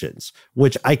interruptions,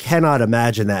 which I cannot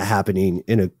imagine that happening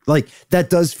that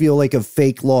does feel like a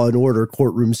fake Law and Order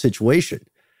courtroom situation.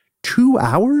 2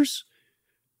 hours?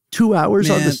 2 hours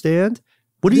on the stand?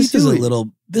 What are you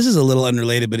doing? This is a little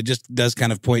unrelated, but it just does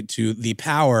kind of point to the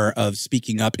power of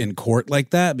speaking up in court like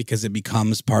that, because it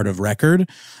becomes part of record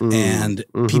and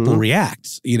people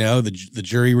react. The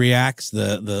jury reacts,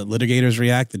 the litigators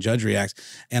react, the judge reacts.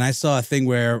 And I saw a thing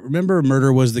where, remember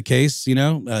Murder Was the Case,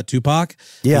 Tupac?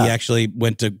 Yeah. He actually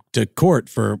went to court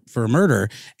for murder,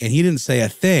 and he didn't say a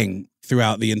thing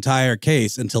throughout the entire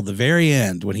case until the very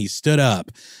end, when he stood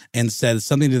up and said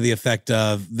something to the effect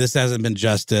of, "This hasn't been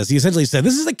justice." He essentially said,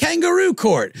 "This is a kangaroo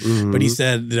court." But he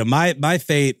said, my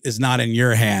fate is not in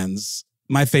your hands.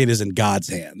 My fate is in God's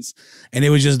hands. And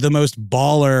it was just the most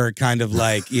baller kind of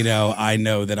like, I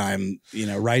know that I'm,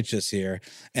 righteous here.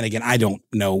 And again, I don't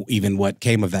know even what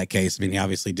came of that case. I mean, he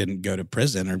obviously didn't go to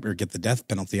prison or get the death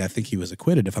penalty. I think he was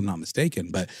acquitted, if I'm not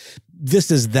mistaken. But this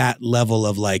is that level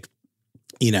of like,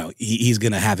 he's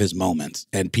going to have his moment,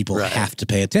 and people have to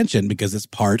pay attention because it's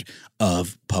part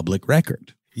of public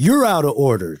record. You're out of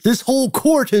order. This whole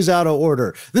court is out of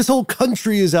order. This whole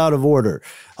country is out of order.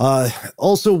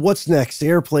 Also, what's next?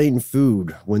 Airplane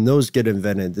food. When those get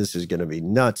invented, this is going to be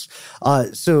nuts.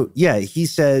 He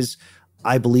says,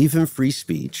 I believe in free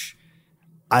speech.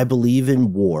 I believe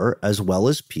in war as well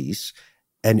as peace.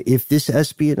 And if this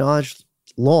espionage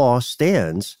law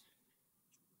stands,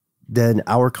 then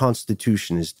our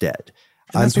Constitution is dead.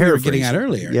 And that's what we were getting at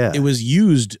earlier. Yeah. It was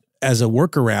used as a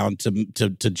workaround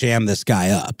to jam this guy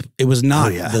up. It was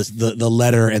not the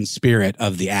letter and spirit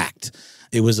of the act.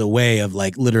 It was a way of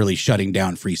like literally shutting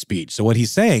down free speech. So what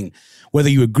he's saying, whether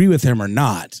you agree with him or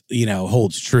not,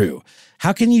 holds true.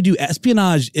 How can you do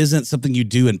espionage? Isn't something you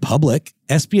do in public.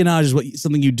 Espionage is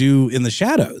something you do in the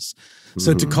shadows.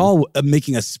 So to call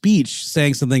making a speech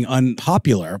saying something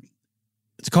unpopular,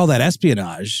 to call that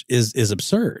espionage is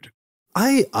absurd.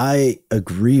 I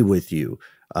agree with you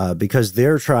because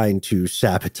they're trying to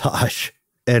sabotage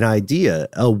an idea.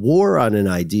 A war on an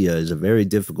idea is a very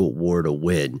difficult war to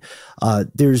win.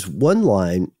 There's one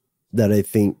line that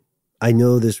I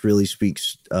know this really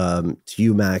speaks to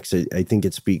you, Max. I think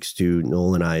it speaks to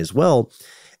Noel and I as well.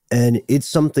 And it's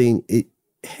something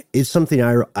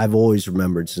I've always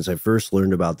remembered since I first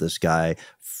learned about this guy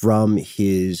from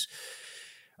his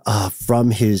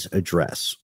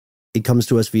address. It comes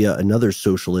to us via another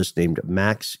socialist named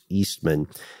Max Eastman.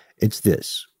 It's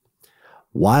this: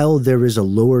 while there is a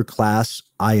lower class,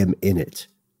 I am in it.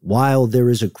 While there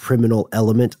is a criminal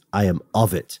element, I am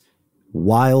of it.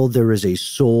 While there is a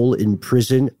soul in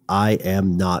prison, I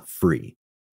am not free.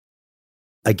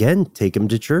 Again, take him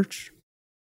to church.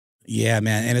 Yeah,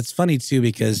 man. And it's funny too,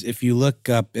 because if you look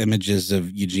up images of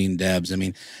Eugene Debs, I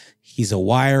mean, he's a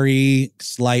wiry,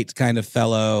 slight kind of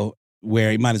fellow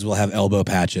where he might as well have elbow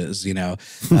patches, He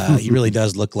really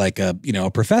does look like a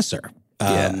professor.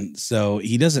 So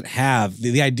he doesn't have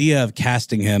the idea of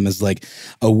casting him as like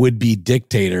a would-be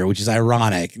dictator, which is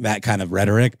ironic, that kind of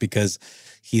rhetoric, because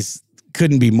he's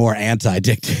couldn't be more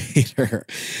anti-dictator,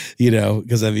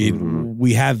 because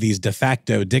we have these de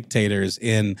facto dictators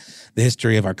in the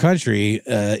history of our country,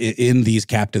 in these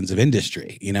captains of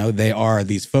industry. They are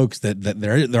these folks that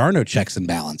there are no checks and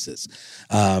balances.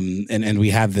 And we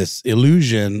have this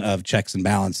illusion of checks and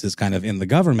balances kind of in the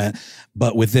government,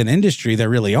 but within industry, there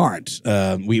really aren't.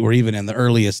 We were even in the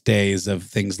earliest days of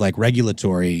things like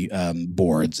regulatory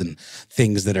boards and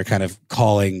things that are kind of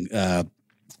calling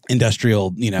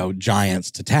industrial,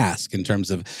 giants to task in terms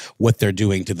of what they're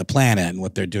doing to the planet and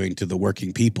what they're doing to the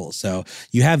working people. So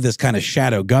you have this kind of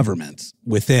shadow government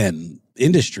within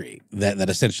industry that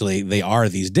essentially they are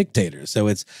these dictators. So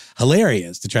it's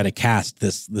hilarious to try to cast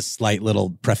this slight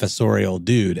little professorial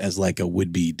dude as like a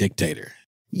would-be dictator.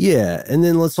 Yeah, and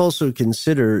then let's also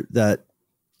consider that,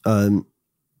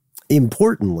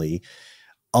 importantly,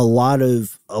 a lot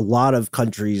of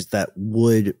countries that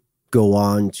would go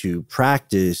on to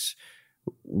practice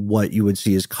what you would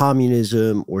see as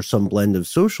communism or some blend of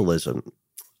socialism,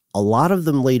 a lot of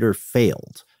them later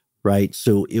failed, right?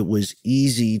 So it was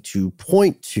easy to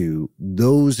point to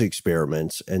those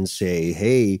experiments and say,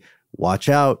 hey, watch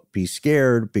out, be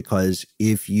scared, because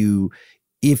if you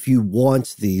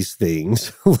want these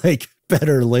things like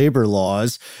better labor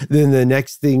laws, then the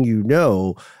next thing you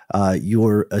know,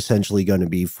 you're essentially going to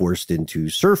be forced into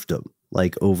serfdom,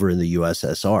 like over in the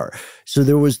USSR. So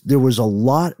there was a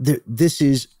lot. This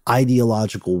is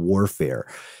ideological warfare.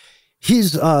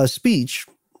 His speech,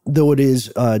 though it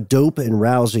is dope and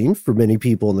rousing for many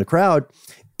people in the crowd,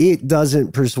 it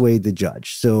doesn't persuade the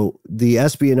judge. So the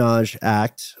Espionage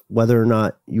Act, whether or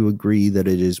not you agree that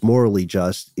it is morally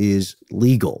just, is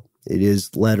legal. It is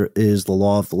the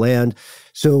law of the land.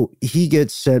 So he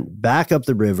gets sent back up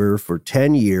the river for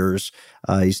 10 years.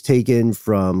 He's taken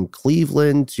from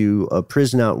Cleveland to a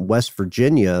prison out in West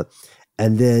Virginia.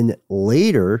 And then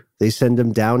later, they send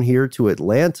him down here to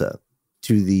Atlanta,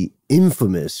 to the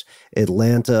infamous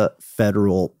Atlanta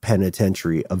Federal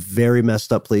Penitentiary, a very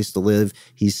messed up place to live.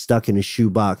 He's stuck in a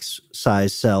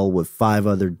shoebox-sized cell with 5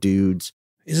 other dudes.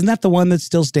 Isn't that the one that's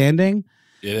still standing?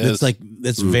 It is.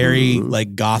 That's very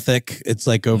like gothic. It's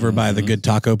like over by the good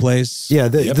taco place. Yeah,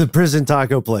 the prison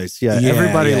taco place. Yeah,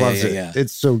 everybody loves it. Yeah.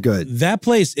 It's so good. That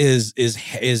place is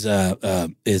what's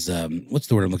the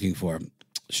word I'm looking for?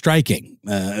 Striking.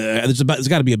 There's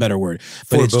got to be a better word.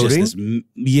 But foreboding? It's just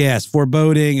yes,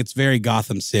 foreboding. It's very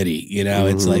Gotham City. You know,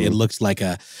 it's like it looks like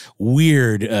a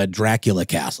weird Dracula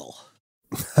castle.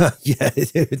 Yeah,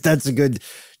 that's a good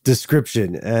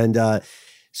description. And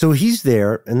so he's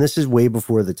there, and this is way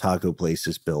before the taco place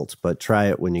is built, but try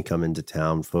it when you come into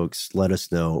town, folks. Let us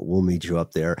know. We'll meet you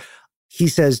up there. He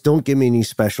says, don't give me any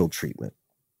special treatment.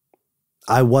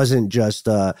 I wasn't just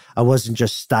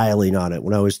styling on it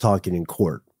when I was talking in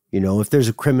court. You know, if there's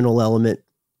a criminal element,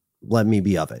 let me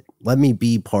be of it. Let me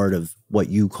be part of what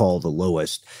you call the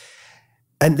lowest.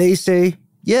 And they say,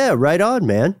 yeah, right on,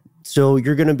 man. So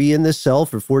you're going to be in this cell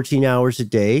for 14 hours a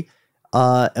day.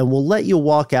 And we'll let you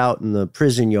walk out in the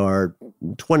prison yard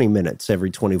 20 minutes every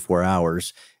 24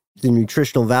 hours. The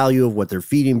nutritional value of what they're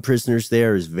feeding prisoners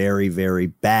there is very, very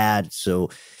bad. So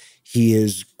he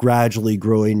is gradually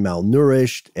growing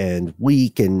malnourished and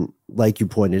weak. And like you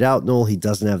pointed out, Noel, he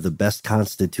doesn't have the best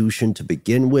constitution to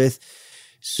begin with.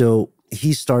 So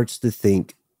he starts to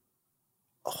think,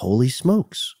 holy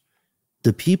smokes,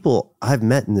 the people I've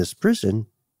met in this prison,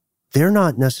 they're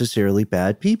not necessarily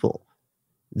bad people.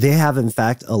 They have, in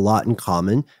fact, a lot in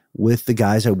common with the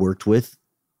guys I worked with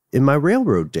in my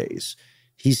railroad days.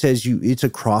 He says it's a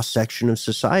cross-section of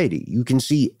society. You can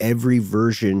see every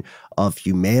version of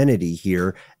humanity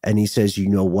here. And he says, you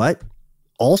know what?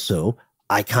 Also,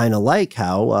 I kind of like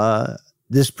how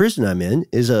this prison I'm in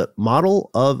is a model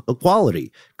of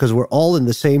equality because we're all in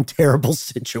the same terrible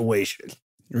situation.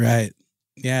 Right.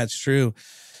 Yeah, it's true.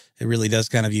 It really does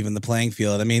kind of even the playing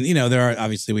field. I mean, you know,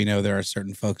 we know there are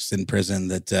certain folks in prison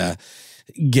that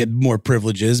get more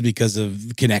privileges because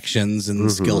of connections and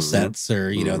skill sets,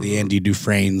 or, you know, the Andy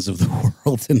Dufresnes of the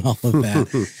world and all of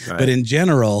that. Right. But in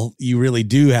general, you really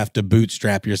do have to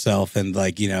bootstrap yourself and,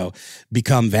 like, you know,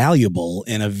 become valuable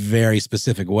in a very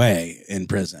specific way in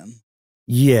prison.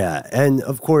 Yeah. And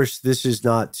of course, this is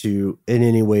not to in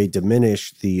any way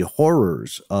diminish the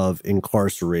horrors of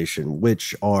incarceration,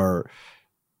 which are,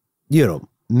 you know,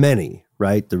 many,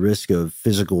 right? The risk of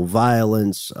physical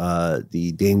violence,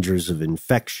 the dangers of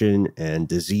infection and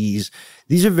disease.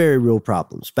 These are very real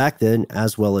problems. Back then,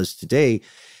 as well as today,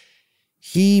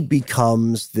 he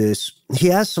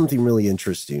has something really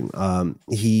interesting.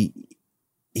 He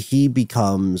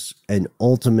becomes an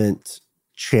ultimate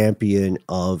champion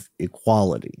of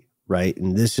equality, right?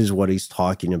 And this is what he's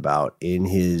talking about in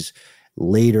his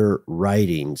later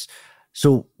writings.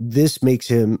 So this makes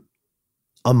him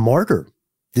a martyr.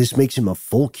 This makes him a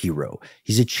folk hero.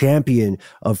 He's a champion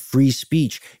of free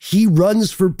speech. He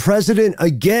runs for president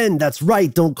again. That's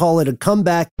right. Don't call it a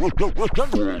comeback.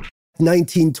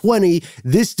 1920,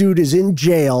 this dude is in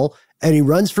jail and he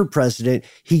runs for president.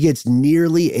 He gets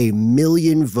nearly 1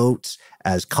 million votes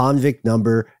as convict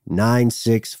number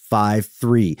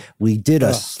 9653. We did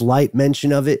a slight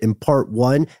mention of it in part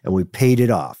 1 and we paid it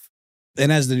off. And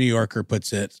as the New Yorker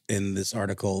puts it in this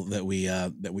article that we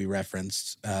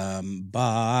referenced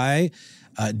by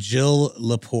Jill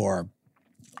Lepore,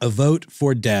 A vote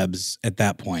for Debs at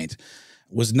that point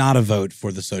was not a vote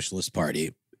for the Socialist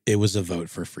Party. It was a vote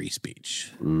for free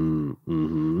speech.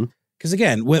 Mm-hmm. Because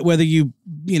again, whether you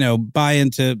buy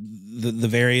into the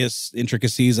various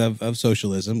intricacies of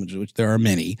socialism, which there are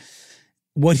many,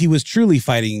 what he was truly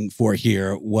fighting for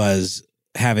here was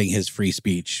having his free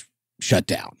speech shut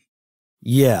down.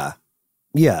 Yeah.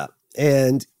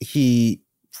 And he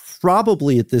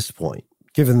probably at this point,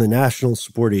 given the national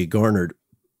support he garnered,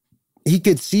 he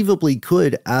conceivably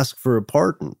could ask for a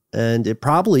pardon, and it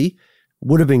probably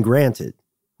would have been granted,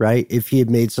 right? If he had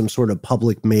made some sort of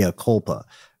public mea culpa,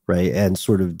 right? And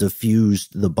sort of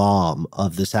diffused the bomb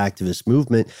of this activist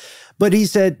movement. But he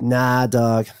said, nah,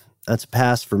 dog, that's a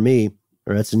pass for me,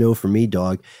 or that's a no for me,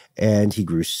 dog. And he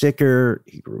grew sicker,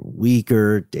 he grew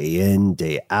weaker, day in,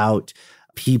 day out.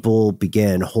 People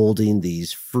began holding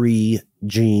these free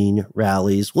Gene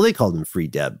rallies. Well, they called them free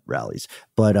Deb rallies.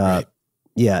 But right.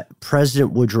 Yeah,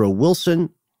 President Woodrow Wilson,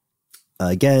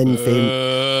 again,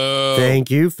 thank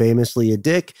you, famously a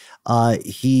dick.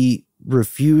 He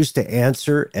refused to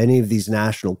answer any of these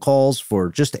national calls for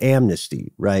just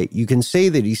amnesty, right? You can say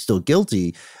that he's still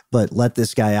guilty, but let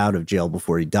this guy out of jail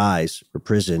before he dies or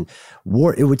prison.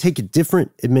 It would take a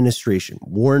different administration.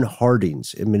 Warren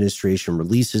Harding's administration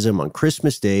releases him on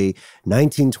Christmas Day,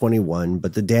 1921,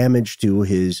 but the damage to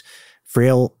his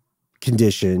frail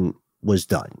condition was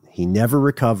done. He never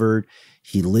recovered.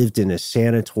 He lived in a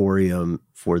sanatorium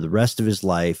for the rest of his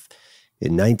life.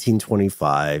 In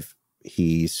 1925,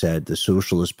 he said the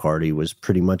Socialist Party was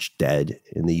pretty much dead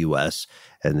in the U.S.,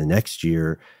 and the next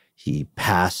year he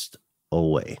passed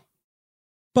away.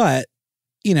 But,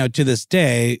 to this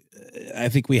day, I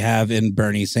think we have in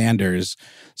Bernie Sanders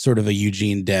sort of a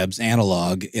Eugene Debs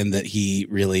analog in that he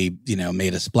really,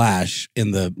 made a splash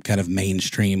in the kind of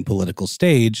mainstream political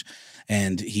stage.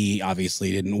 And he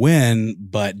obviously didn't win,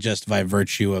 but just by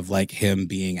virtue of like him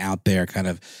being out there kind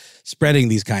of spreading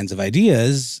these kinds of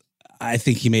ideas, I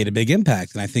think he made a big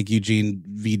impact. And I think Eugene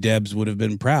V. Debs would have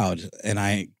been proud. And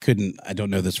I don't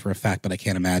know this for a fact, but I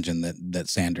can't imagine that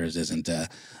Sanders isn't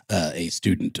a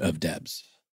student of Debs.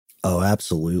 Oh,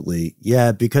 absolutely.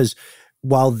 Yeah, because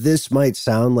while this might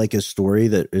sound like a story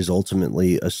that is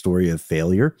ultimately a story of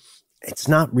failure, it's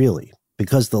not really,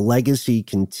 because the legacy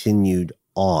continued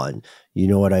on. You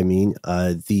know what I mean?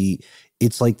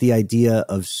 It's like the idea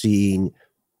of seeing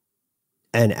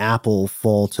an apple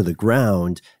fall to the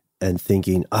ground and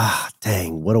thinking,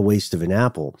 dang, what a waste of an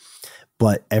apple.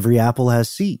 But every apple has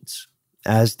seeds,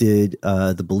 as did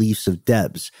the beliefs of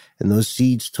Debs, and those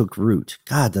seeds took root.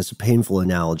 God, that's a painful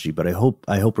analogy, but I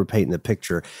hope we're painting the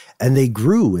picture. And they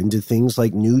grew into things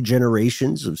like new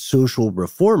generations of social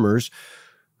reformers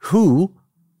who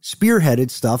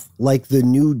spearheaded stuff like the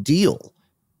New Deal,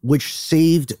 which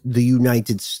saved the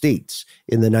United States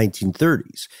in the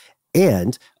 1930s.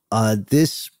 And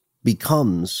this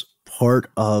becomes part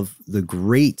of the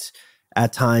great,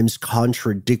 at times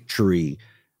contradictory,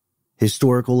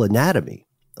 historical anatomy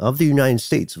of the United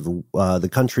States, of the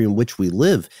country in which we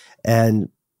live. And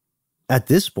at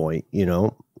this point,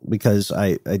 because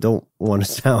I don't want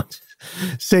to sound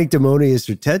sanctimonious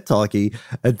or TED-talky,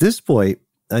 at this point,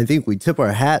 I think we tip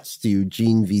our hats to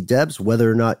Eugene V. Debs.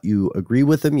 Whether or not you agree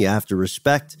with him, you have to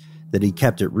respect that he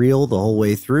kept it real the whole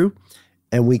way through.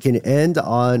 And we can end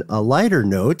on a lighter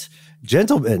note.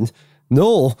 Gentlemen,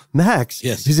 Noel, Max,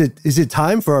 yes. Is it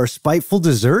time for our spiteful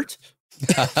dessert?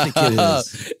 I think it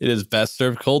is. It is best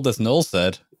served cold, as Noel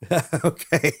said.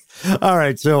 Okay. All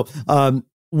right. So,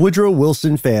 Woodrow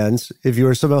Wilson fans, if you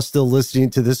are somehow still listening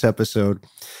to this episode,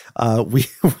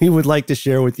 we would like to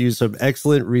share with you some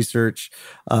excellent research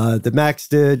that Max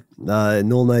did.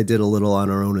 Noel and I did a little on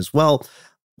our own as well.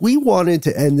 We wanted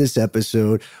to end this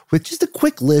episode with just a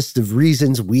quick list of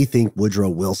reasons we think Woodrow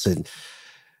Wilson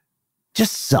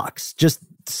just sucks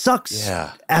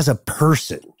as a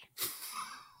person.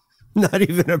 Not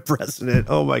even a president.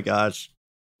 Oh my gosh.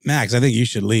 Max, I think you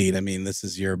should lead. I mean, this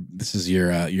is your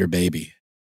baby.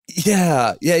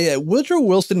 Yeah. Woodrow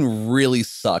Wilson really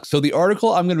sucks. So the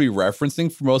article I'm going to be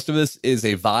referencing for most of this is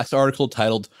a Vox article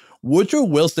titled "Woodrow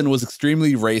Wilson was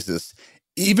extremely racist,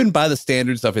 even by the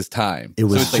standards of his time." It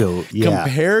was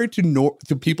compared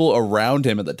to people around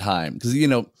him at the time, because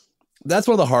that's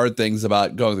one of the hard things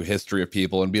about going through history of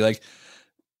people and be like,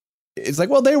 it's like,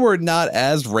 well, they were not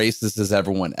as racist as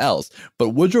everyone else, but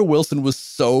Woodrow Wilson was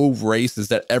so racist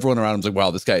that everyone around him was like,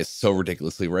 wow, this guy is so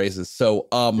ridiculously racist. So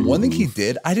one thing he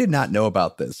did, I did not know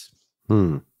about this,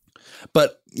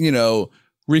 but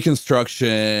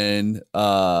Reconstruction,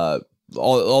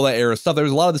 all that era stuff, there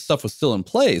was a lot of this stuff was still in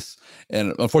place.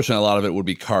 And unfortunately, a lot of it would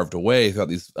be carved away throughout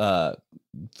these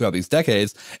throughout these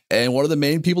decades. And one of the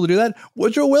main people to do that,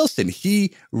 Woodrow Wilson.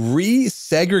 He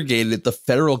resegregated the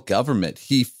federal government.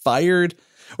 He fired,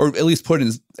 or at least put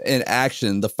in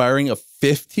action, the firing of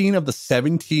 15 of the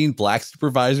 17 black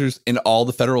supervisors in all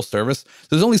the federal service.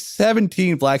 There's only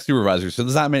 17 black supervisors, so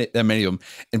there's not that many of them.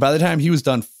 And by the time he was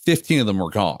done, 15 of them were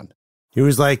gone. He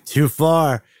was like, too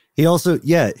far. He also,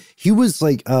 he was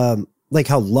like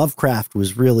how Lovecraft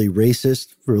was really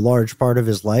racist for a large part of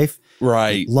his life.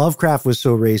 Right. Lovecraft was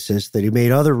so racist that he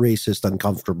made other racists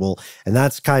uncomfortable. And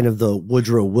that's kind of the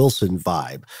Woodrow Wilson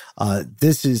vibe.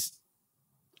 This is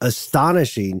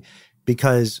astonishing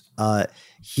because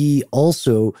he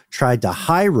also tried to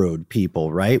high road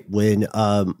people, right? When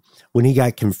he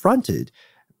got confronted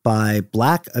by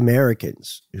Black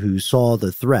Americans who saw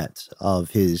the threat of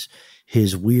his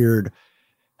weird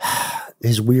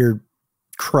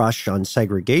crush on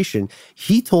segregation,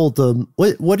 he told them,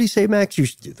 what did he say, Max? You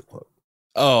should do the quote.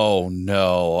 Oh,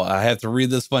 no. I have to read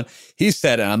this one. He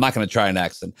said, and I'm not going to try an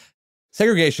accent,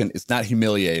 segregation is not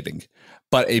humiliating,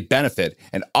 but a benefit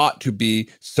and ought to be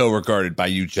so regarded by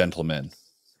you gentlemen.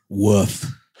 Woof.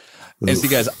 And see,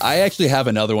 guys, I actually have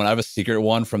another one. I have a secret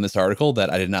one from this article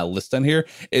that I did not list on here.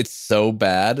 It's so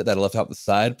bad that I left out the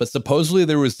side. But supposedly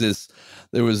there was this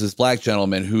black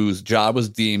gentleman whose job was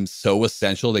deemed so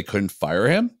essential they couldn't fire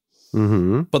him.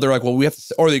 Mm-hmm. But they're like, well, we have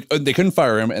to, or they couldn't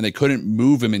fire him and they couldn't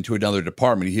move him into another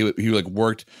department. He like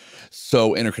worked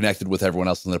so interconnected with everyone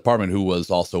else in the department who was,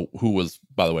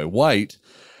 by the way, white.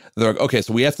 They're like, okay,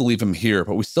 so we have to leave him here,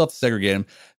 but we still have to segregate him.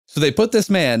 So they put this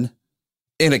man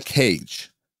in a cage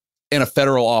in a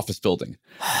federal office building.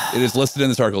 It is listed in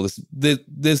this article.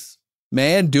 This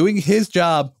man doing his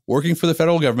job, working for the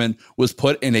federal government, was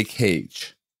put in a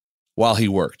cage while he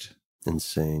worked.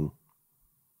 Insane.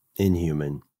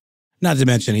 Inhuman. Not to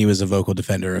mention he was a vocal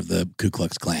defender of the Ku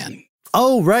Klux Klan.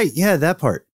 Oh, right. Yeah, that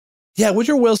part. Yeah,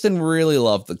 Woodrow Wilson really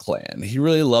loved the Klan. He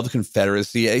really loved the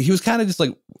Confederacy. He was kind of just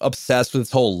like obsessed with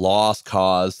this whole lost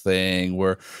cause thing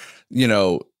where,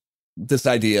 this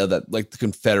idea that like the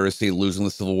Confederacy losing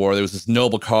the Civil War, there was this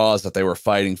noble cause that they were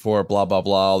fighting for, blah, blah,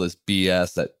 blah, all this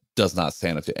BS that does not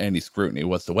stand up to any scrutiny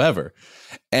whatsoever.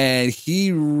 And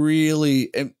he really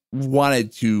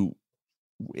wanted to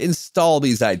install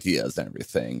these ideas and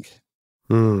everything.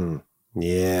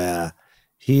 Yeah.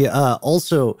 He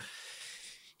also,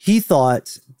 he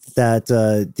thought that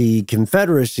the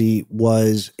Confederacy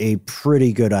was a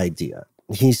pretty good idea.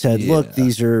 He said, look,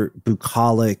 these are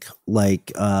bucolic,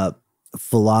 like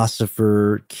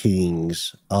philosopher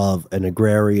kings of an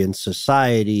agrarian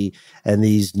society, and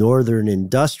these northern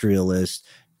industrialists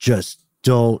just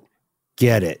don't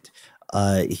get it.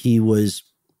 Wilson's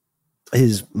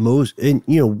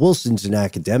an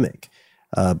academic,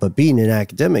 but being an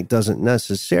academic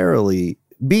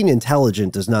being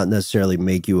intelligent does not necessarily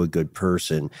make you a good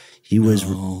person. He was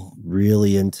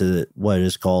really into what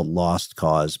is called lost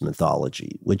cause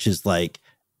mythology, which is like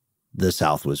the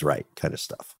South was right kind of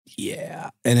stuff.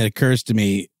 Yeah. And it occurs to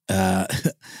me,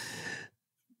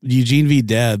 Eugene V.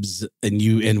 Debs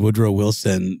and Woodrow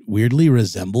Wilson weirdly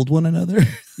resembled one another.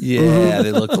 Yeah,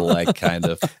 they look alike, kind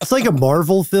of. It's like a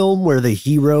Marvel film where the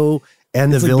hero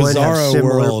and the villain have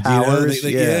similar world, powers.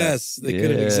 Yes, they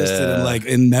could have existed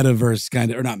in metaverse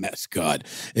kind of, or not mess, God,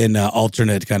 in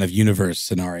alternate kind of universe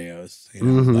scenarios.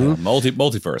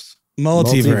 Multiverse.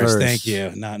 Multiverse, thank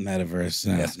you. Not metaverse.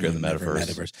 No, yes, the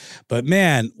metaverse. But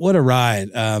man, what a ride.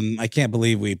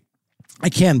 I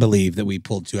can believe that we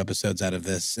pulled 2 episodes out of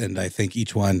this, and I think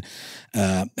each one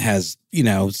has,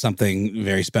 something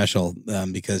very special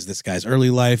because this guy's early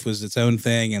life was its own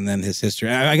thing, and then his history.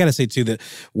 I got to say, too, that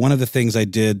one of the things I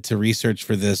did to research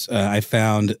for this, I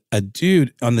found a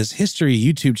dude on this history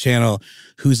YouTube channel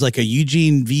who's like a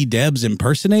Eugene V. Debs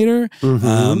impersonator,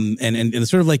 and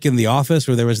sort of like in The Office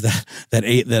where there was not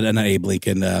Abe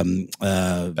Lincoln,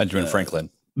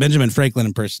 Benjamin Franklin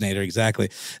impersonator, exactly.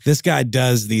 This guy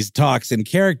does these talks in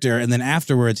character, and then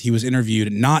afterwards he was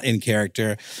interviewed not in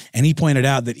character, and he pointed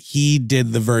out that he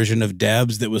did the version of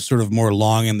Debs that was sort of more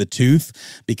long in the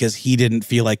tooth because he didn't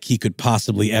feel like he could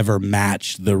possibly ever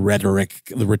match the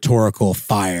rhetorical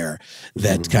fire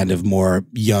that kind of more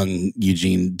young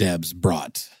Eugene Debs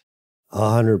brought.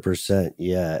 100%,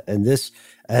 yeah. And this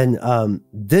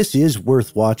is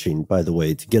worth watching, by the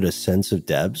way, to get a sense of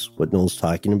Debs, what Noel's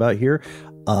talking about here.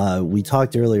 We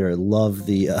talked earlier. I love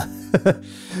the,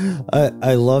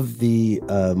 I love the,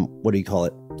 what do you call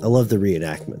it? I love the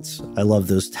reenactments. I love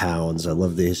those towns. I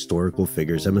love the historical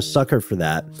figures. I'm a sucker for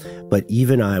that. But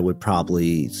even I would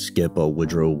probably skip a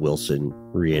Woodrow Wilson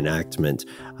reenactment.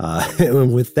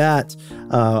 And with that,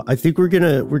 I think we're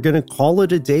gonna call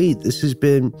it a day. This has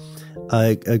been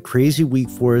a crazy week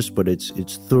for us, but it's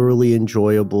thoroughly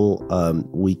enjoyable.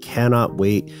 We cannot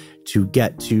wait to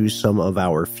get to some of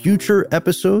our future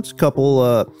episodes. Couple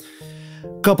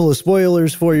of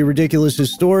spoilers for you, ridiculous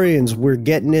historians. We're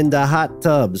getting into hot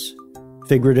tubs,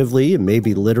 figuratively and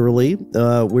maybe literally.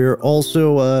 We're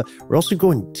also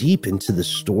going deep into the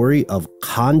story of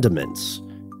condiments.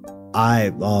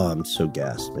 I'm so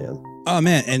gassed, man. Oh,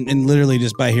 man. And literally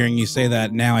just by hearing you say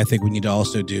that, now I think we need to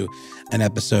also do an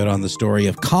episode on the story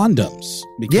of condoms,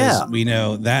 because we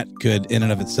know that could in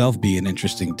and of itself be an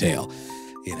interesting tale.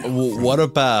 You know, what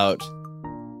about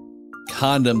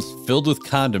condoms filled with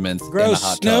condiments gross. In a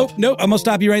hot tub? Nope. I'm going to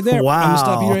stop you right there. Wow. I'm going to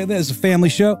stop you right there. It's a family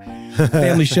show.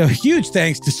 Family show. Huge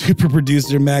thanks to super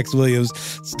producer Max Williams,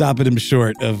 stopping him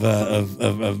short of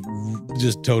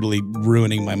just totally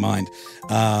ruining my mind.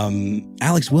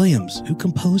 Alex Williams, who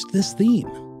composed this theme.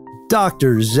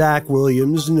 Dr. Zach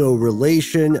Williams, no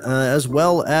relation, as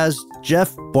well as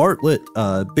Jeff Bartlett.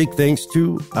 Big thanks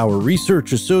to our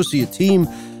research associate team.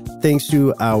 Thanks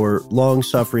to our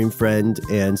long-suffering friend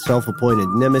and self-appointed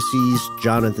nemesis,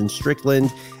 Jonathan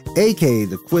Strickland, a.k.a.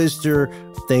 The Quizster.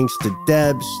 Thanks to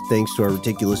Debs. Thanks to our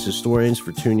ridiculous historians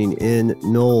for tuning in.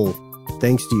 Noel,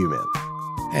 thanks to you, man.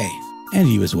 Hey, and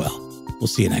you as well. We'll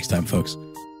see you next time, folks.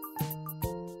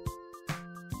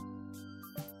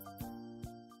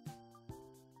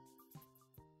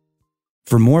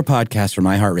 For more podcasts from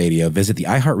iHeartRadio, visit the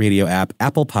iHeartRadio app,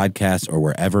 Apple Podcasts, or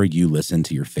wherever you listen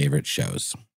to your favorite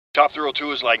shows. Top Thrill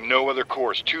 2 is like no other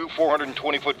course. 2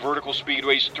 420-foot vertical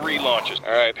speedways, 3 launches.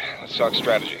 All right, let's talk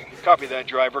strategy. Copy that,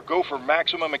 driver. Go for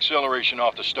maximum acceleration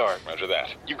off the start. Roger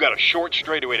that. You've got a short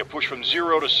straightaway to push from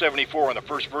 0 to 74 on the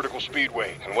first vertical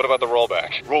speedway. And what about the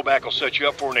rollback? Rollback will set you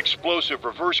up for an explosive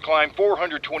reverse climb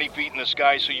 420 feet in the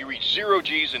sky so you reach 0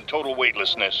 Gs in total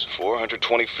weightlessness.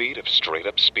 420 feet of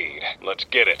straight-up speed. Let's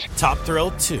get it. Top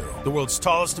Thrill 2, the world's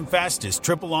tallest and fastest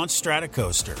triple-launch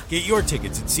stratocoaster. Get your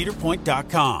tickets at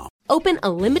cedarpoint.com. Open a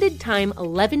limited-time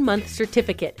 11-month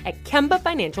certificate at Kemba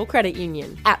Financial Credit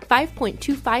Union. At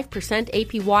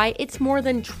 5.25% APY, it's more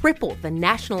than triple the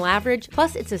national average,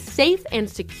 plus it's a safe and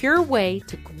secure way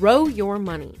to grow your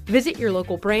money. Visit your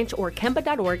local branch or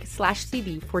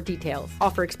kemba.org/CD for details.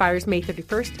 Offer expires May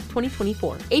 31st,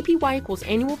 2024. APY equals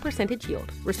annual percentage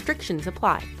yield. Restrictions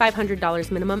apply.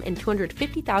 $500 minimum and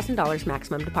 $250,000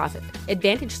 maximum deposit.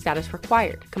 Advantage status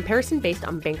required. Comparison based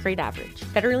on bank rate average.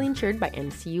 Federally insured by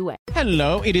NCUA.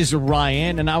 Hello, it is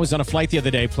Ryan, and I was on a flight the other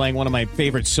day playing one of my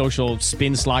favorite social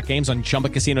spin slot games on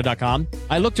ChumbaCasino.com.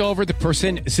 I looked over at the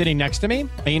person sitting next to me,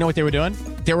 and you know what they were doing?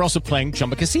 They were also playing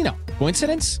Chumba Casino.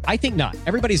 Coincidence? I think not.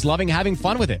 Everybody's loving having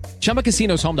fun with it. Chumba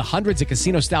Casino is home to hundreds of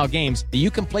casino-style games that you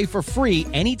can play for free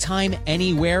anytime,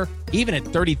 anywhere, even at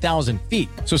 30,000 feet.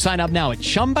 So sign up now at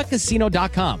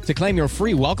ChumbaCasino.com to claim your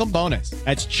free welcome bonus.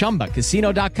 That's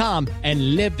ChumbaCasino.com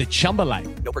and live the Chumba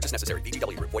life. No purchase necessary.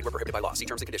 VGW. Void where prohibited by law. See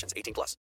terms and conditions. 18+.